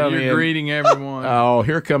in. You're greeting everyone. Oh,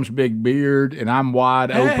 here comes Big Beard, and I'm wide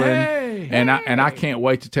open, and I can't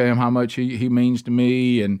wait to tell him how much he means to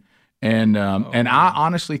me, and I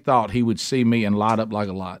honestly thought he would see me and light up like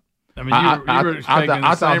a light. I mean, you were expecting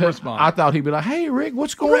the same response. I thought he'd be like, "Hey, Rick,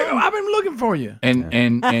 what's going on? I've been looking for you." And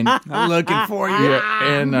I'm looking for you.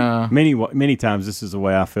 Yeah, and many times this is the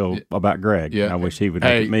way I feel about Greg. Yeah. I wish he would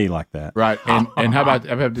look at me like that. Right. And how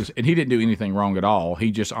about this? And he didn't do anything wrong at all. He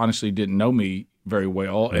just honestly didn't know me very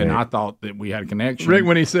well, and I thought that we had a connection. Rick,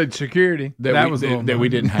 when he said security, that we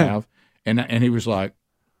didn't have, and he was like.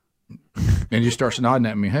 And he starts nodding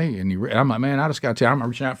at me, hey, and I'm like, man, I just got to tell you, I'm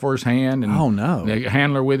reaching out for his hand, and oh no, the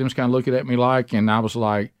handler with him's kind of looking at me like, and I was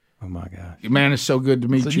like, oh my gosh, man, it's so good to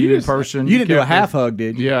meet you in person. You didn't do a half hug,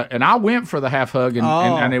 did you? Yeah, and I went for the half hug,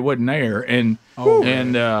 and it wasn't there, and he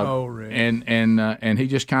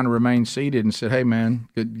just kind of remained seated and said, hey, man,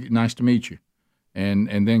 good, nice to meet you,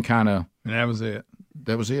 and then kind of, and that was it.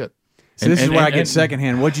 That was it. So this is where I get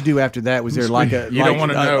secondhand. What'd you do after that? Was there like a don't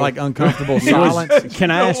want to know. Like uncomfortable silence?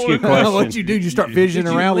 Can I ask you a question? What'd you do? Did you start fidgeting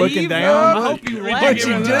around, looking down? I hope you What'd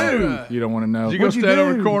you do? You don't want to know. Did you go stand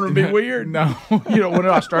over the corner and be weird? No, you don't want to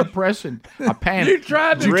know. I started pressing. I panicked. You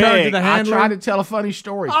tried to turn to the handler. I tried to tell a funny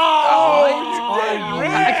story. Golly,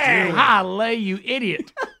 you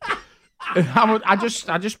idiot! I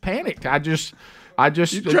just panicked. You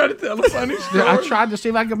tried to tell a funny story. I tried to see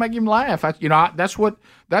if I could make him laugh.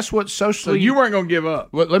 That's what socially. So you weren't going to give up.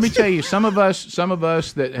 Well, let me tell you, some of us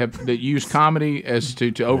that use comedy as to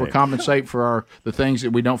overcompensate for the things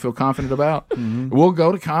that we don't feel confident about. Mm-hmm. We'll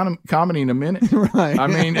go to comedy in a minute. Right. I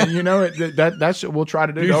mean, and you know that's what we'll try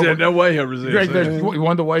to do. You said no way he'll resist. Greg,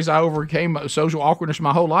 one of the ways I overcame social awkwardness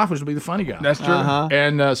my whole life was to be the funny guy. That's true. Uh-huh.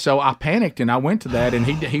 And so I panicked and I went to that, and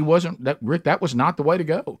he wasn't that. Rick, that was not the way to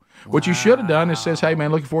go. Wow. What you should have done is says, "Hey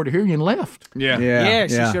man, looking forward to hearing you," and left. Yeah,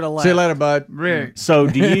 she should have left. See you later, bud. Rick. So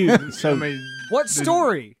do you? So what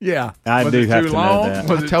story? Yeah, I do have to know that.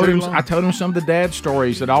 I told him some of the dad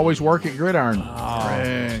stories that always work at Gridiron.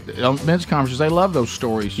 Men's conferences, they love those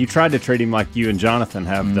stories. You tried to treat him like you and Jonathan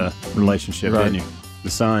have the relationship, didn't you?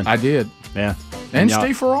 The son. I did. Yeah. And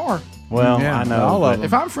Steve Farrar. Well, I know. All of them.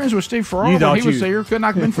 If I'm friends with Steve Farrar when he was here, couldn't I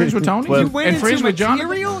have been friends with Tony? You went and into friends with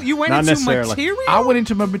material? Jonathan? You went Not into necessarily. material? I went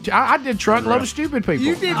into my. I did truckload of stupid people.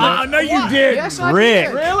 You did. No, you did. Yes, I Rick.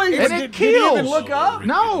 did. Really? And it kills. Did you even look up?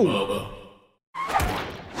 No.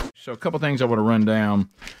 So a couple things I want to run down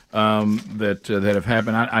that have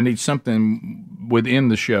happened. I need something within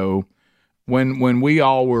the show. When we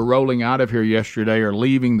all were rolling out of here yesterday or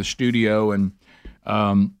leaving the studio, and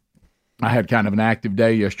I had kind of an active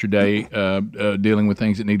day yesterday dealing with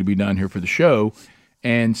things that need to be done here for the show,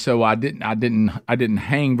 and so I didn't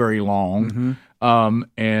hang very long. Mm-hmm.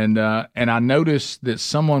 And I noticed that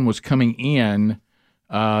someone was coming in,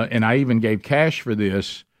 and I even gave cash for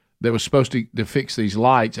this. That was supposed to fix these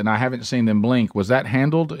lights, and I haven't seen them blink. Was that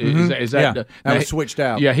handled? Mm-hmm. Is that that was switched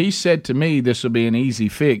out? Yeah, he said to me this will be an easy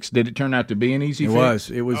fix. Did it turn out to be an easy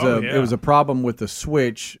fix? It was a problem with the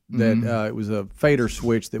switch that it was a fader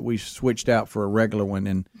switch that we switched out for a regular one,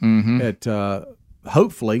 and it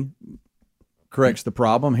hopefully corrects the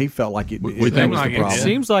problem. He felt like it was the problem. It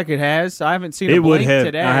seems like it has. I haven't seen it would blink have.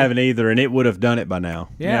 today. I haven't either, and it would have done it by now.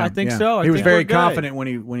 Yeah, I think so. He was very confident when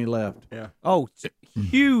he left. Yeah. Oh,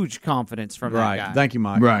 huge confidence from that guy. Thank you,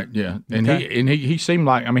 Mike. Right. Yeah. And he seemed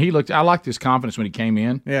like. I mean, he looked. I liked his confidence when he came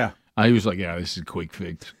in. Yeah. He was like, "Yeah, this is a quick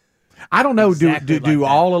fix." I don't know. Do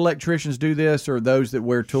all electricians do this, or those that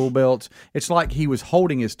wear tool belts? It's like he was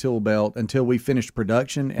holding his tool belt until we finished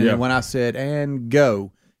production, and then when I said "and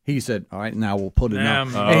go," he said, "All right, now we'll put it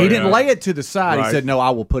on." And he didn't lay it to the side. Right. He said, "No, I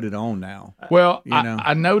will put it on now." Well,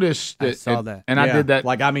 I noticed that. I saw that, and I did that.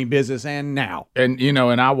 Like I mean, business and now. And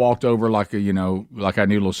and I walked over like like I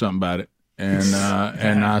knew a little something about it, and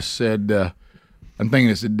and I said, "I'm thinking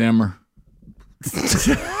it's a dimmer."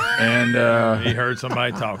 And he heard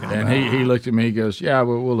somebody talking. And he looked at me. He goes, "Yeah,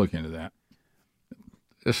 we'll look into that.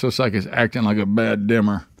 This looks like it's acting like a bad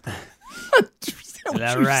dimmer." Is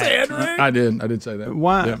that right? I did say that.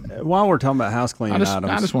 While we're talking about house cleaning items,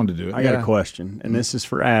 I just wanted to do it. I got a question, and this is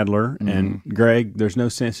for Adler and Greg. There's no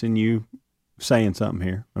sense in you saying something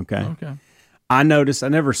here, okay? Okay. I noticed I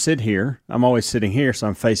never sit here. I'm always sitting here, so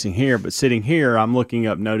I'm facing here. But sitting here, I'm looking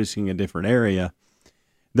up, noticing a different area.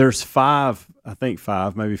 There's five,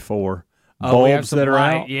 maybe four bulbs that are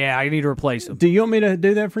out. Yeah, I need to replace them. Do you want me to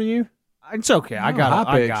do that for you? It's okay. I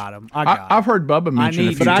got him. I've heard Bubba mention a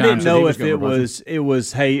few but I didn't times know that if it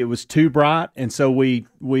was too bright, and so we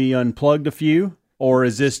unplugged a few, or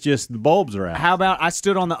is this just the bulbs are out? How about I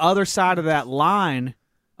stood on the other side of that line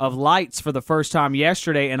of lights for the first time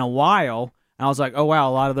yesterday in a while, and I was like, oh wow,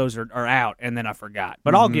 a lot of those are out, and then I forgot.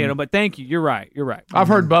 But I'll get them. But thank you. You're right. I've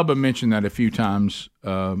heard Bubba mention that a few times.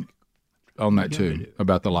 On that too,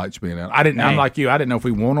 about the lights being out. I didn't. I'm like you. I didn't know if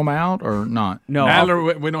we want them out or not. No,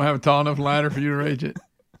 Adler, we don't have a tall enough ladder for you to reach it.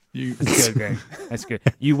 That's good, Greg. That's good.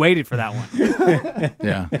 You waited for that one.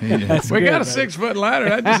 Yeah. We got a 6-foot ladder.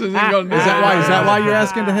 That just isn't going to do. Is that why you're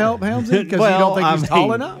asking to help, Helmsy? Because you don't think he's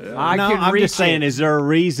tall enough? I'm just saying, is there a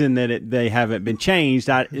reason that they haven't been changed?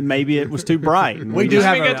 Maybe it was too bright. We do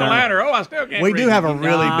have the ladder. I still can't. We do have a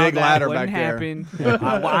really big ladder back there.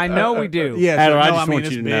 I know we do. Yeah, Adler, I just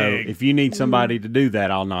want you to know, if you need somebody to do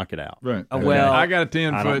that, I'll knock it out. Right. Well, I got a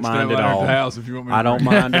 10-foot ladder at the house. If you want me, I don't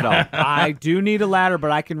mind at all. I do need a ladder,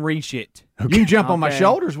 but I can reach it. You can jump on my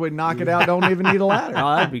shoulders, we'd knock it out, don't even need a ladder.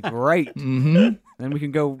 Oh, that'd be great. Mm-hmm. Then we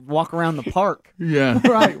can go walk around the park. Yeah.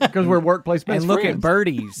 Right, because we're workplace best and look friends. at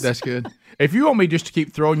birdies. That's good. If you want me just to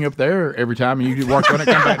keep throwing you up there every time and you just walk on it,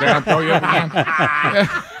 come back down, throw you up again.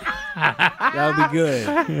 That would be good.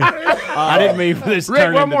 I didn't mean for this.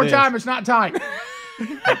 Rick, one more time. It's not tight.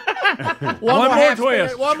 One more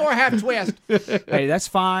twist. One more half twist. Hey, that's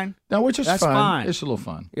fine. No, which is that's fun. Fine. It's a little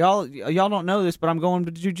fun. Y'all don't know this, but I'm going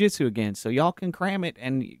to jiu-jitsu again, so y'all can cram it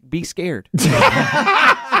and be scared.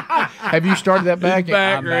 Have you started that back?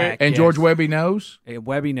 I'm back, and yes. George Webby knows?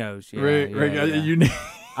 Webby knows. Yeah, Rick, you need.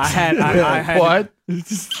 I had what?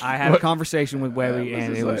 I had a conversation with Webby,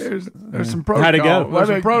 and it was there's some protocol. How'd it go? There's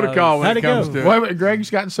some protocol when it comes to it. Greg's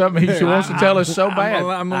got something he wants to tell us so bad.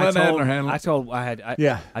 I'm gonna let Adler handle it.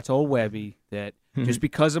 I told Webby that just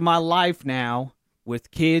because of my life now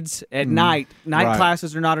with kids at night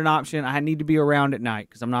classes are not an option. I need to be around at night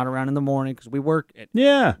because I'm not around in the morning because we work at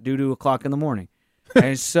due to 2:00 in the morning,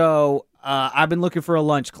 and so. I've been looking for a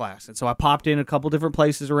lunch class, and so I popped in a couple different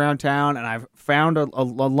places around town, and I've found a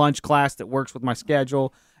lunch class that works with my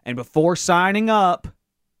schedule. And before signing up,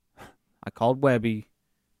 I called Webby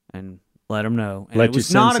and let him know. And it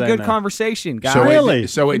was not a good conversation, guys.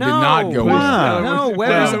 So it did not go wow. No,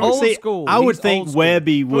 Webby's old school. I would think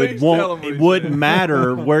Webby would want. It wouldn't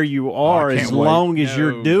matter where you are as long as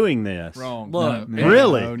you're doing this. Wrong. Look,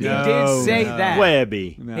 really? He did say that.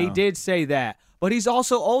 Webby. He did say that. But he's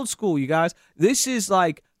also old school, you guys. This is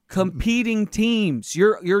like competing teams.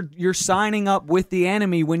 You're signing up with the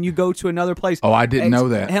enemy when you go to another place. Oh, I didn't know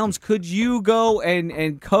that. Helms, could you go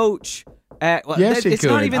and coach at yes, it's could.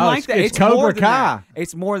 not even like that. It's Cobra Kai.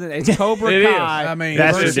 It's more than it's Cobra it Kai. Is. I mean,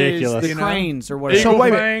 that's versus ridiculous. The Cranes or whatever. So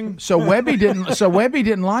wait, so Webby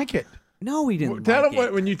didn't like it. No, he didn't. Tell like him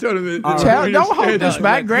it. when you told him. Don't hold this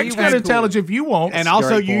back. Greg's going to tell us if you won't. And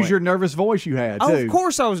also use your nervous voice you had, too. Oh, of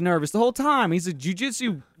course I was nervous the whole time. He's a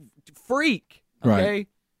jiu-jitsu freak. Okay. Right.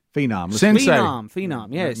 Phenom. Sensei. Phenom,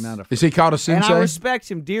 yes. Is he called a sensei? And I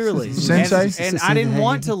respect him dearly. Sensei? And I didn't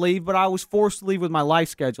want to leave, but I was forced to leave with my life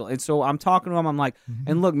schedule. And so I'm talking to him. I'm like,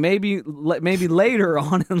 and look, maybe later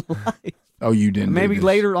on in life. Oh, you didn't. Maybe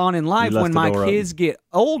later on in life when my kids get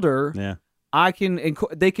older,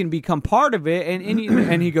 they can become part of it.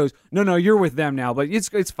 And he goes, no, you're with them now, but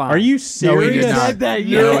it's fine. Are you serious? No, he did not.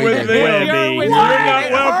 You're with them. You're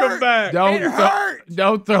not welcome back.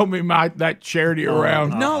 Don't throw me that charity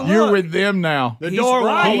around. No, you're look, with them now. The door will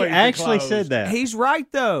always He actually be said that. He's right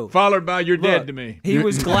though. Followed by "You're dead to me." He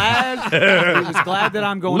was glad. He was glad that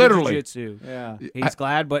I'm going Literally. to jiu-jitsu. Yeah, he's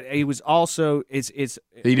glad, but he was also. He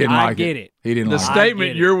didn't like it. It. He didn't the like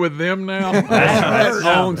statement. You're with them now. That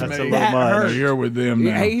owns me. That hurt. You're with them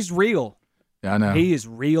now. He's real. I know. He is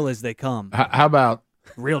real as they come. How about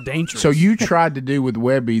real dangerous? So you tried to do with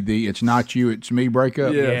Webby the "it's not you, it's me"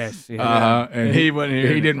 breakup. Yes. And he wasn't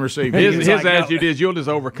here. He didn't receive his it. His like, attitude is you'll just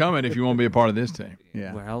overcome it if you want to be a part of this team.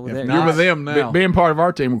 Yeah. Well, you're with them now. Being part of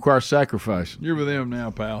our team requires sacrifice. You're with them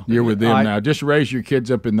now, pal. You're with them now. Just raise your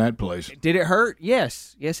kids up in that place. Did it hurt?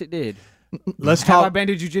 Yes, it did. Let's Have talk. I been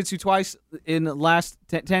to jiu-jitsu twice in the last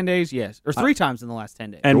 10 days? Yes. Or 3 times in the last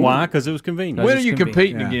 10 days. And why? Because it was convenient. When are you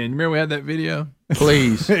competing again? Remember we had that video?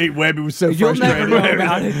 Please. Hey, Webby was so You'll frustrated. never know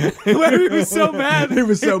about it. Webby was so mad. He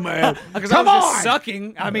was so mad. Because I was just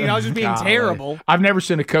sucking. I mean, I was just being terrible. I've never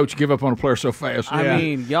seen a coach give up on a player so fast. I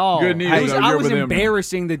mean, y'all. Good news, I was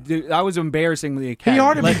embarrassing the dude. I was embarrassing the academy. He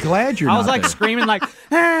ought to be glad you're I was not like there. screaming like,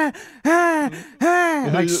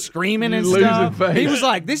 like screaming and stuff. Face. He was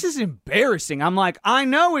like, this is embarrassing. I'm like, I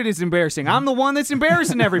know it is embarrassing. I'm the one that's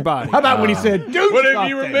embarrassing everybody. How about when he said, do What something? if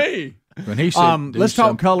you were me? When he said, let's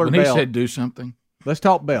talk color when belt. he said, do something. Let's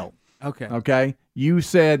talk belt. Okay. Okay? You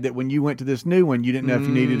said that when you went to this new one, you didn't know if you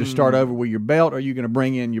needed to start over with your belt, or are you going to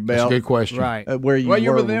bring in your belt? That's a good question. Right. Where you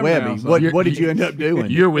were with Webby. Now, so. What did you end up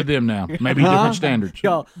doing? You're with them now. Maybe different standards.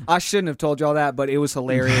 Yo, I shouldn't have told y'all that, but it was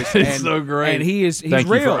hilarious. It's so great. And he's Thank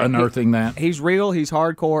real. you for unearthing that. He's real. He's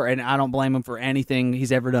hardcore, and I don't blame him for anything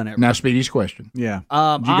he's ever done. Now, Speedy's question. Yeah.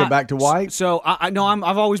 Did you go back to white? So I know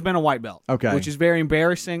I've always been a white belt. Okay. Which is very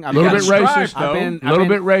embarrassing. A little bit racist, though. A little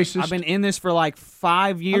bit racist. I've been in this for like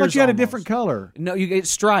 5 years. How about you had a almost. different color? No, you get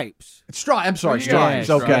stripes. I'm sorry, stripes.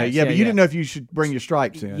 Yeah, okay, stripes. yeah, but you didn't know if you should bring your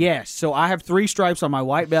stripes in. Yes, so I have 3 stripes on my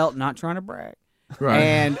white belt. Not trying to brag. Right.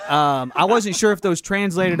 And I wasn't sure if those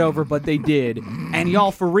translated over, but they did. And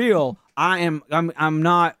y'all, for real, I'm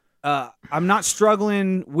not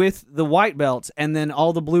struggling with the white belts, and then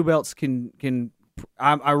all the blue belts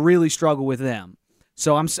I really struggle with them.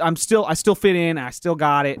 So I still fit in. I still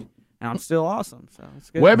got it. And I'm still awesome, so it's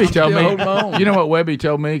good. Webby told me, you know what Webby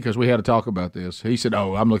told me, because we had to talk about this. He said,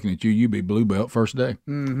 "Oh, I'm looking at you. You be blue belt first day."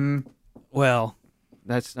 Mm-hmm. Well,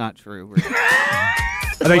 that's not true.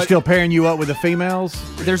 Are they still pairing you up with the females?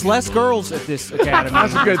 There's less girls at this academy.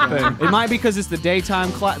 That's a good thing. It might be because it's the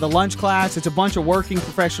daytime class, the lunch class. It's a bunch of working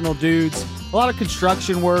professional dudes, a lot of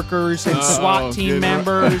construction workers and SWAT team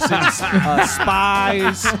members and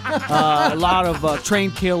spies, a lot of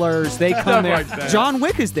trained killers. They come there. Like John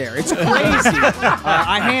Wick is there. It's crazy.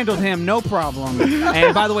 I handled him, no problem.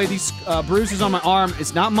 And by the way, these bruises on my arm,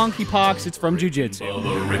 it's not monkeypox. It's from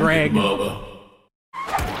jujitsu. Greg.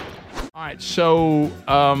 All right, so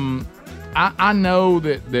I know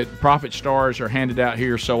that profit stars are handed out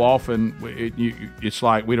here so often, it's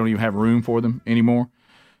like we don't even have room for them anymore.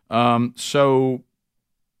 So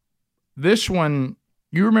this one,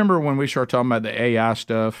 you remember when we started talking about the AI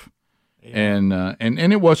stuff, and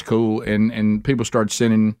it was cool, and people started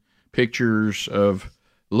sending pictures of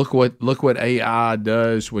look what AI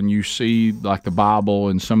does when you see like the Bible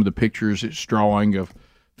and some of the pictures it's drawing of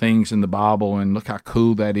things in the Bible, and look how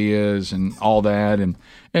cool that is, and all that, and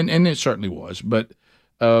it certainly was. But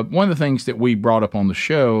one of the things that we brought up on the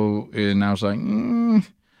show, and I was like,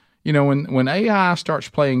 when AI starts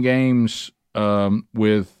playing games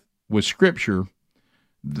with Scripture,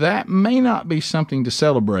 that may not be something to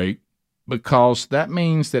celebrate, because that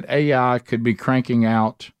means that AI could be cranking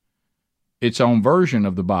out its own version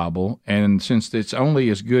of the Bible, and since it's only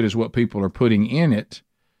as good as what people are putting in it,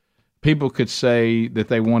 people could say that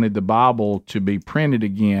they wanted the Bible to be printed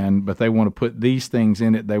again, but they want to put these things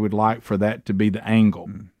in it. They would like for that to be the angle.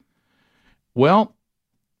 Well,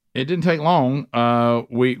 it didn't take long.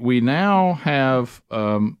 We now have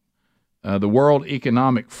the World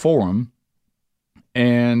Economic Forum,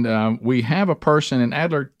 and we have a person, and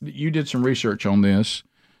Adler, you did some research on this.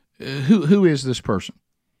 Who is this person?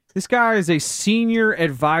 This guy is a senior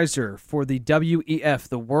advisor for the WEF,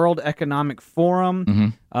 the World Economic Forum. Mm-hmm.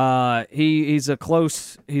 He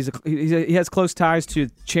has close ties to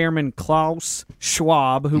Chairman Klaus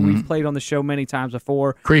Schwab, who we've played on the show many times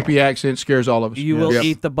before. Creepy accent scares all of us. You will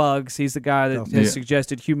eat the bugs. He's the guy that has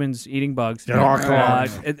suggested humans eating bugs. They're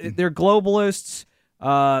globalists.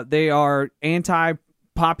 They are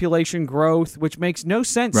anti-population growth, which makes no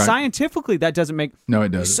sense. Right. Scientifically, that doesn't make... No, it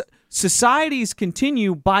doesn't. Societies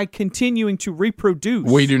continue by continuing to reproduce.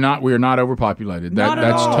 We do not. We are not overpopulated.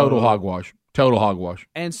 That's total hogwash. Total hogwash.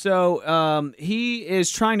 And so he is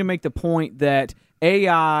trying to make the point that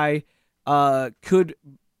AI could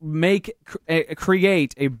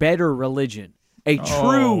create a better religion, a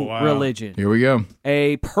true religion. Here we go.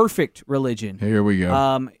 A perfect religion. Here we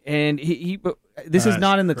go. And he this is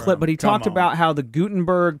not in the clip, but he talked about how the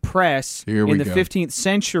Gutenberg press in the 15th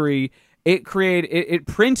century. It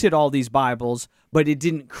printed all these Bibles, but it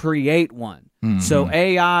didn't create one. Mm-hmm. So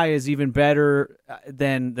AI is even better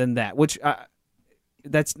than that. Which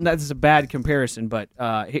that's a bad comparison, but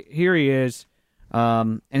here he is,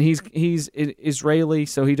 and he's Israeli,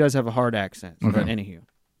 so he does have a hard accent. Okay. But anywho,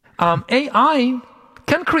 AI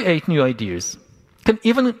can create new ideas, can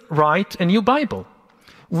even write a new Bible.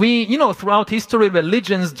 Throughout history,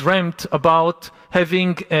 religions dreamt about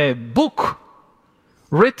having a book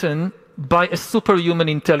written by a superhuman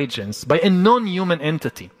intelligence, by a non-human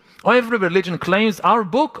entity. Every religion claims our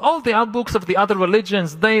book, all the other books of the other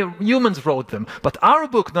religions, humans wrote them. But our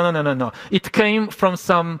book, no. It came from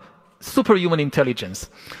some superhuman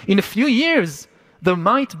intelligence. In a few years, there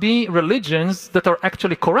might be religions that are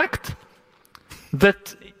actually correct.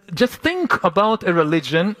 That just think about a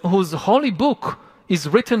religion whose holy book is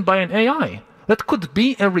written by an AI. That could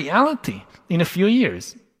be a reality in a few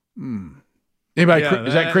years. Anybody?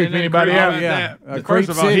 Is that creepy? Anybody out? Yeah. First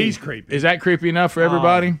of all, he's creepy. Is that creepy enough for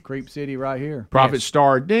everybody? Creep City right here. Prophet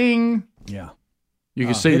Star, ding. Yeah. You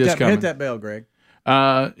can see this coming. Hit that bell, Greg.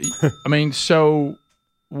 I mean, so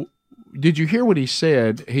did you hear what he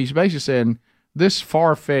said? He's basically saying this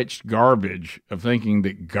far-fetched garbage of thinking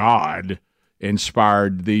that God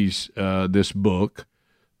inspired this book.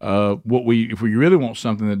 If we really want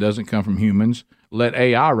something that doesn't come from humans, let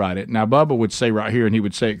AI write it. Now, Bubba would say right here, and he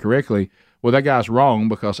would say it correctly, well, that guy's wrong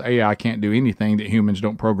because AI can't do anything that humans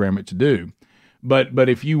don't program it to do. But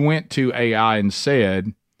if you went to AI and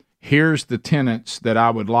said, here's the tenets that I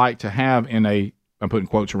would like to have in I'm putting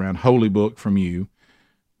quotes around, holy book from you,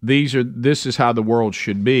 this is how the world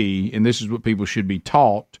should be, and this is what people should be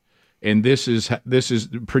taught, and this is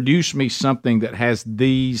produce me something that has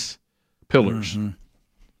these pillars. Mm-hmm.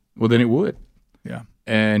 Well, then it would. Yeah.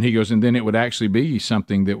 And he goes, and then it would actually be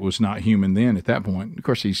something that was not human then at that point. Of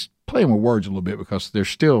course, he's playing with words a little bit because there's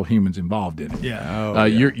still humans involved in it. Yeah.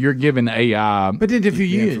 You're giving AI, but then if you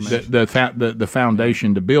use the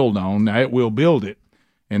foundation to build on, now it will build it,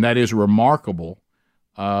 and that is remarkable.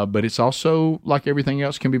 But it's also, like everything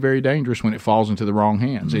else, can be very dangerous when it falls into the wrong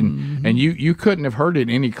hands. And you couldn't have heard it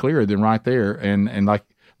any clearer than right there. And like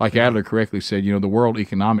Adler correctly said, the World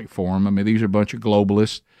Economic Forum, I mean, these are a bunch of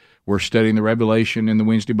globalists. We're studying the Revelation in the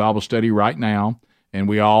Wednesday Bible study right now, and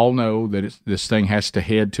we all know that this thing has to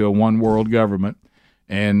head to a one-world government.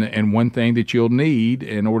 And one thing that you'll need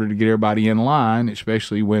in order to get everybody in line,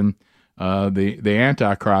 especially when the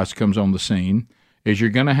Antichrist comes on the scene, is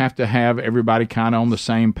you're going to have everybody kind of on the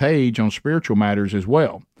same page on spiritual matters as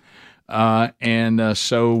well.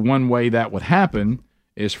 So one way that would happen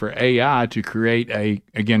is for AI to create a,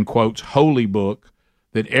 again, quotes, holy book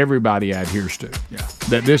that everybody adheres to. Yeah.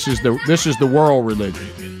 That this is the world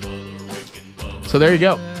religion. So there you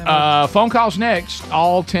go. Phone calls next.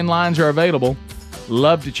 All 10 lines are available.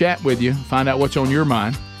 Love to chat with you. Find out what's on your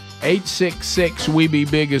mind.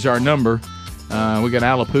 866-WE-BE-BIG is our number. We got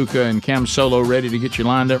Alapuca and Cam Solo ready to get you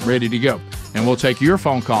lined up, ready to go. And we'll take your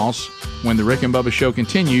phone calls when the Rick and Bubba show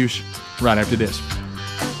continues right after this.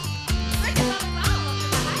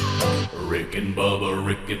 Rick and Bubba,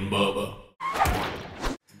 Rick and Bubba.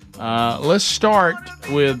 Let's start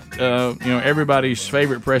with everybody's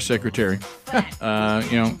favorite press secretary.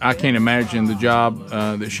 I can't imagine the job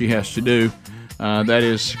that she has to do. That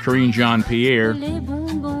is Karine Jean-Pierre,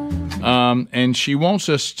 and she wants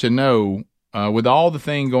us to know, with all the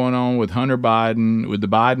thing going on with Hunter Biden, with the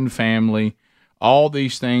Biden family, all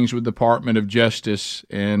these things with the Department of Justice,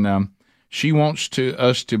 and she wants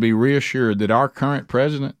us to be reassured that our current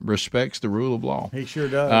president respects the rule of law. He sure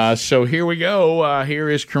does. So here we go. Here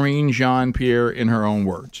is Karine Jean-Pierre in her own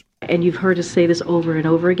words. And you've heard us say this over and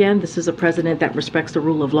over again. This is a president that respects the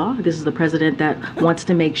rule of law. This is the president that wants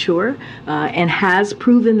to make sure and has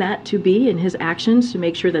proven that to be in his actions to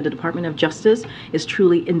make sure that the Department of Justice is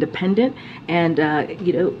truly independent. And,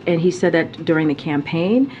 and he said that during the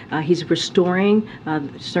campaign, he's restoring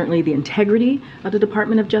certainly the integrity of the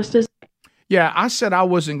Department of Justice. Yeah, I said I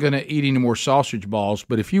wasn't going to eat any more sausage balls,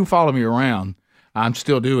 but if you follow me around, I'm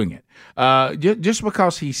still doing it. Just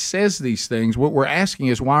because he says these things, what we're asking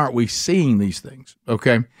is why aren't we seeing these things,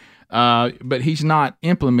 okay? But he's not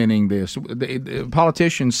implementing this. The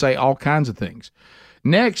politicians say all kinds of things.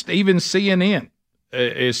 Next, even CNN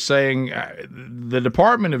is saying the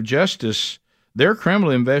Department of Justice, their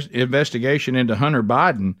criminal investigation into Hunter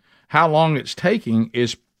Biden, how long it's taking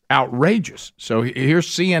is outrageous. So here's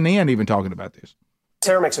CNN even talking about this.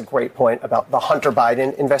 Sarah makes a great point about the Hunter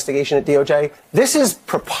Biden investigation at DOJ. This is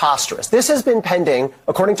preposterous. This has been pending,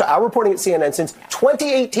 according to our reporting at CNN, since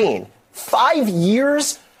 2018. 5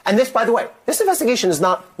 years. And this, by the way, this investigation is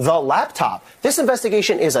not the laptop. This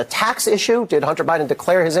investigation is a tax issue. Did Hunter Biden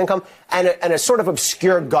declare his income? And a sort of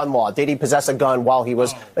obscure gun law. Did he possess a gun while he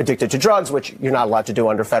was addicted to drugs, which you're not allowed to do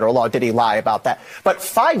under federal law? Did he lie about that? But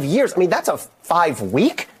 5 years, I mean, that's a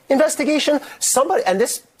 5-week investigation. Somebody, and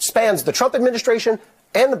this spans the Trump administration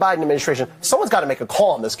and the Biden administration. Someone's got to make a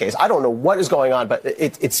call on this case. I don't know what is going on, but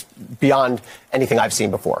it's beyond anything I've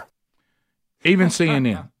seen before. Even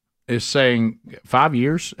CNN is saying 5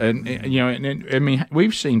 years, and I mean,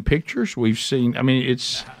 we've seen pictures. We've seen. I mean,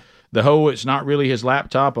 it's not really his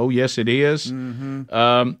laptop. Oh, yes, it is.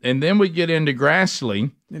 Mm-hmm. And then we get into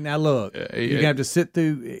Grassley. Now look, you have to sit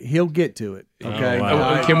through. He'll get to it.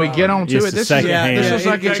 Okay, can we get on to it? This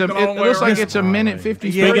looks like it's a minute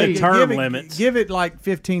 53. Give it like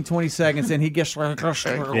 15, 20 seconds, and he gets.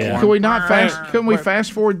 Can we not fast? Can we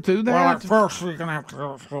fast forward through that? Well, at first we're gonna have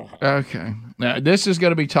to. Okay, now this is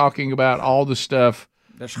going to be talking about all the stuff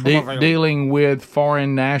dealing with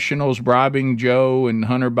foreign nationals bribing Joe and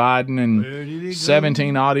Hunter Biden and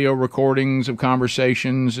 17 audio recordings of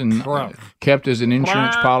conversations and kept as an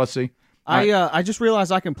insurance policy. I just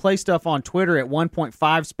realized I can play stuff on Twitter at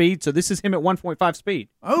 1.5 speed, so this is him at 1.5 speed.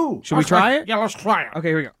 Oh. Should we try it? Yeah, let's try it. Okay,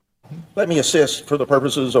 here we go. Let me assist for the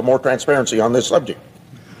purposes of more transparency on this subject.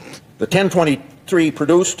 The 1023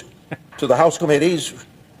 produced to the House committees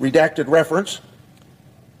redacted reference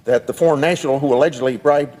that the foreign national who allegedly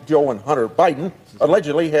bribed Joe and Hunter Biden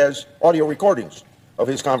allegedly has audio recordings of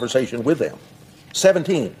his conversation with them.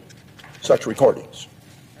 17 such recordings.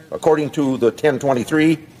 According to the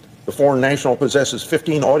 1023, the foreign national possesses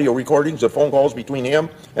 15 audio recordings of phone calls between him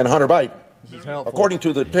and Hunter Biden. According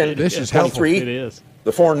to the 1023,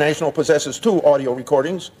 the foreign national possesses 2 audio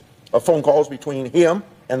recordings of phone calls between him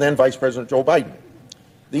and then Vice President Joe Biden.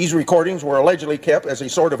 These recordings were allegedly kept as a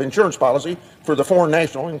sort of insurance policy for the foreign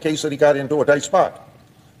national in case that he got into a tight spot.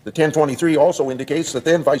 The 1023 also indicates that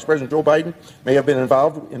then Vice President Joe Biden may have been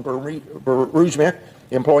involved in bereavement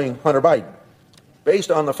employing Hunter Biden. Based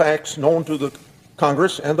on the facts known to the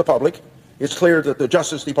Congress and the public, it's clear that the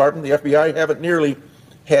Justice Department, the FBI, haven't nearly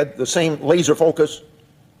had the same laser focus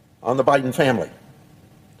on the Biden family.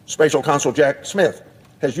 Special Counsel Jack Smith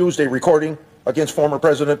has used a recording against former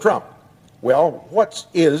President Trump. Well, what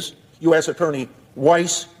is U.S. Attorney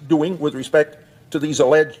Weiss doing with respect to these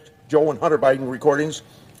alleged Joe and Hunter Biden recordings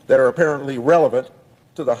that are apparently relevant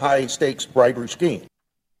to the high-stakes bribery scheme?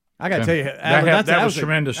 I got to tell you, that was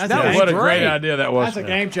tremendous. What a great idea that was. That's a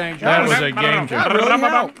game changer. That was a game changer.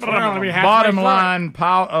 Bottom line,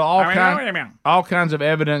 all kinds of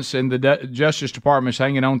evidence, and the Justice Department's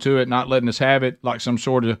hanging on to it, not letting us have it like some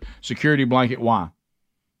sort of security blanket. Why?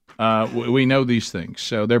 We know these things,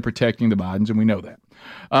 so they're protecting the Bidens, and we know that.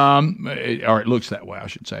 Or it looks that way, I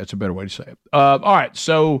should say. It's a better way to say it. All right,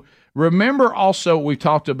 so remember also we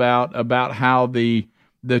talked about how the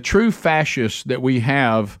true fascists that we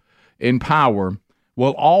have in power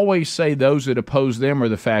will always say those that oppose them are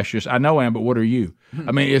the fascists. I know I am, but what are you?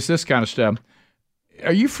 I mean, it's this kind of stuff.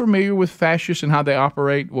 Are you familiar with fascists and how they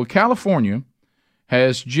operate? Well, California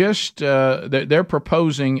has just, they're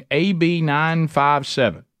proposing AB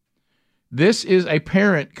 957. This is a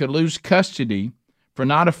parent could lose custody for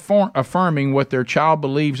not affirming what their child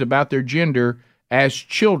believes about their gender as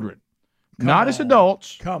children, not as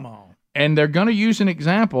adults. Come on. And they're going to use an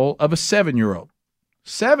example of a 7-year-old.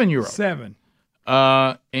 7-year-old. 7.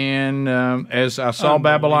 And as I saw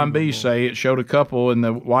Babylon B say, it showed a couple and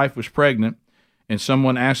the wife was pregnant, and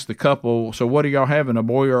someone asked the couple, so what are y'all having, a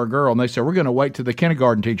boy or a girl? And they said, we're going to wait till the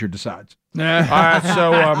kindergarten teacher decides. All right,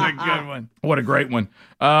 so that's a good one. What a great one.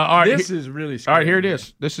 All right, this is really scary. All right, here it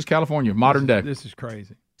is. This is California, modern day. This is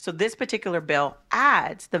crazy. So this particular bill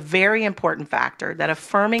adds the very important factor that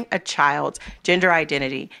affirming a child's gender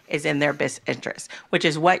identity is in their best interest, which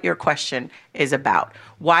is what your question is about.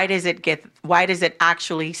 Why does it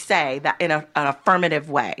actually say that in an affirmative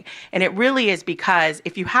way? And it really is because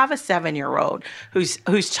if you have a 7-year-old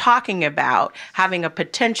who's talking about having a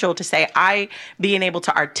potential to say, being able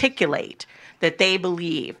to articulate that they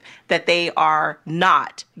believe that they are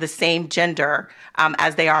not the same gender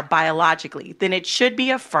as they are biologically, then it should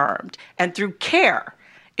be affirmed. And through care,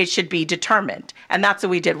 it should be determined. And that's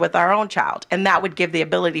what we did with our own child. And that would give the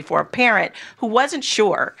ability for a parent who wasn't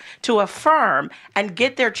sure to affirm and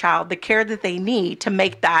get their child the care that they need to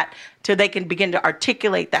make that, till they can begin to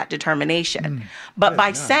articulate that determination. But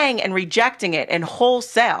by saying and rejecting it in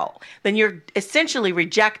wholesale, then you're essentially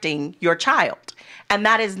rejecting your child. And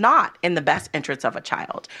that is not in the best interest of a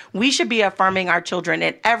child. We should be affirming our children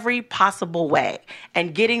in every possible way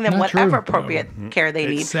and getting them whatever appropriate care they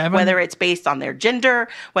need, whether it's based on their gender,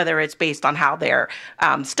 whether it's based on how their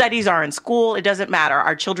studies are in school. It doesn't matter.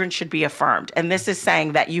 Our children should be affirmed. And this is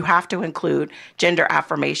saying that you have to include gender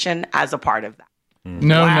affirmation as a part of that.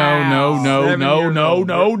 No.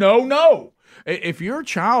 If your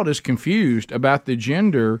child is confused about the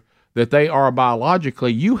gender that they are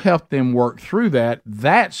biologically, you help them work through that.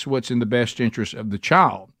 That's what's in the best interest of the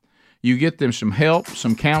child. You get them some help,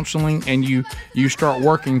 some counseling, and you start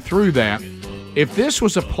working through that. If this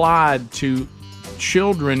was applied to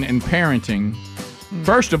children and parenting,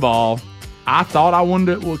 first of all, I thought I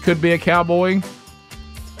could be a cowboy.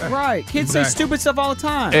 Right. Kids say stupid stuff all the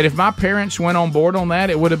time. And if my parents went on board on that,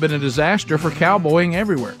 it would have been a disaster for cowboying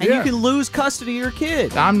everywhere. And you can lose custody of your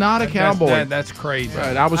kid. I'm not a cowboy. That's crazy.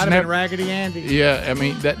 Right. I was I'd have never been Raggedy Andy. Yeah, I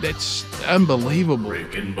mean that's unbelievable.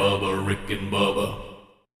 Rick and Bubba.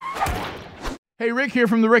 Hey, Rick here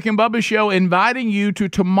from the Rick and Bubba Show, inviting you to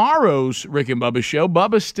tomorrow's Rick and Bubba Show.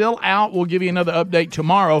 Bubba's still out. We'll give you another update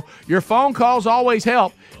tomorrow. Your phone calls always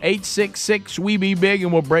help. 866-WE-BE-BIG,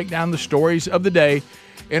 and we'll break down the stories of the day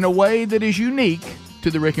in a way that is unique to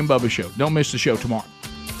the Rick and Bubba Show. Don't miss the show tomorrow.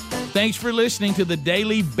 Thanks for listening to the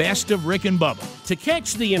daily Best of Rick and Bubba. To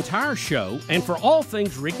catch the entire show and for all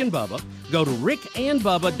things Rick and Bubba, go to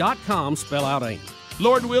rickandbubba.com, spell out AIM.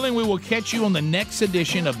 Lord willing, we will catch you on the next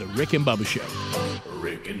edition of the Rick and Bubba Show.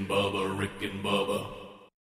 Rick and Bubba, Rick and Bubba.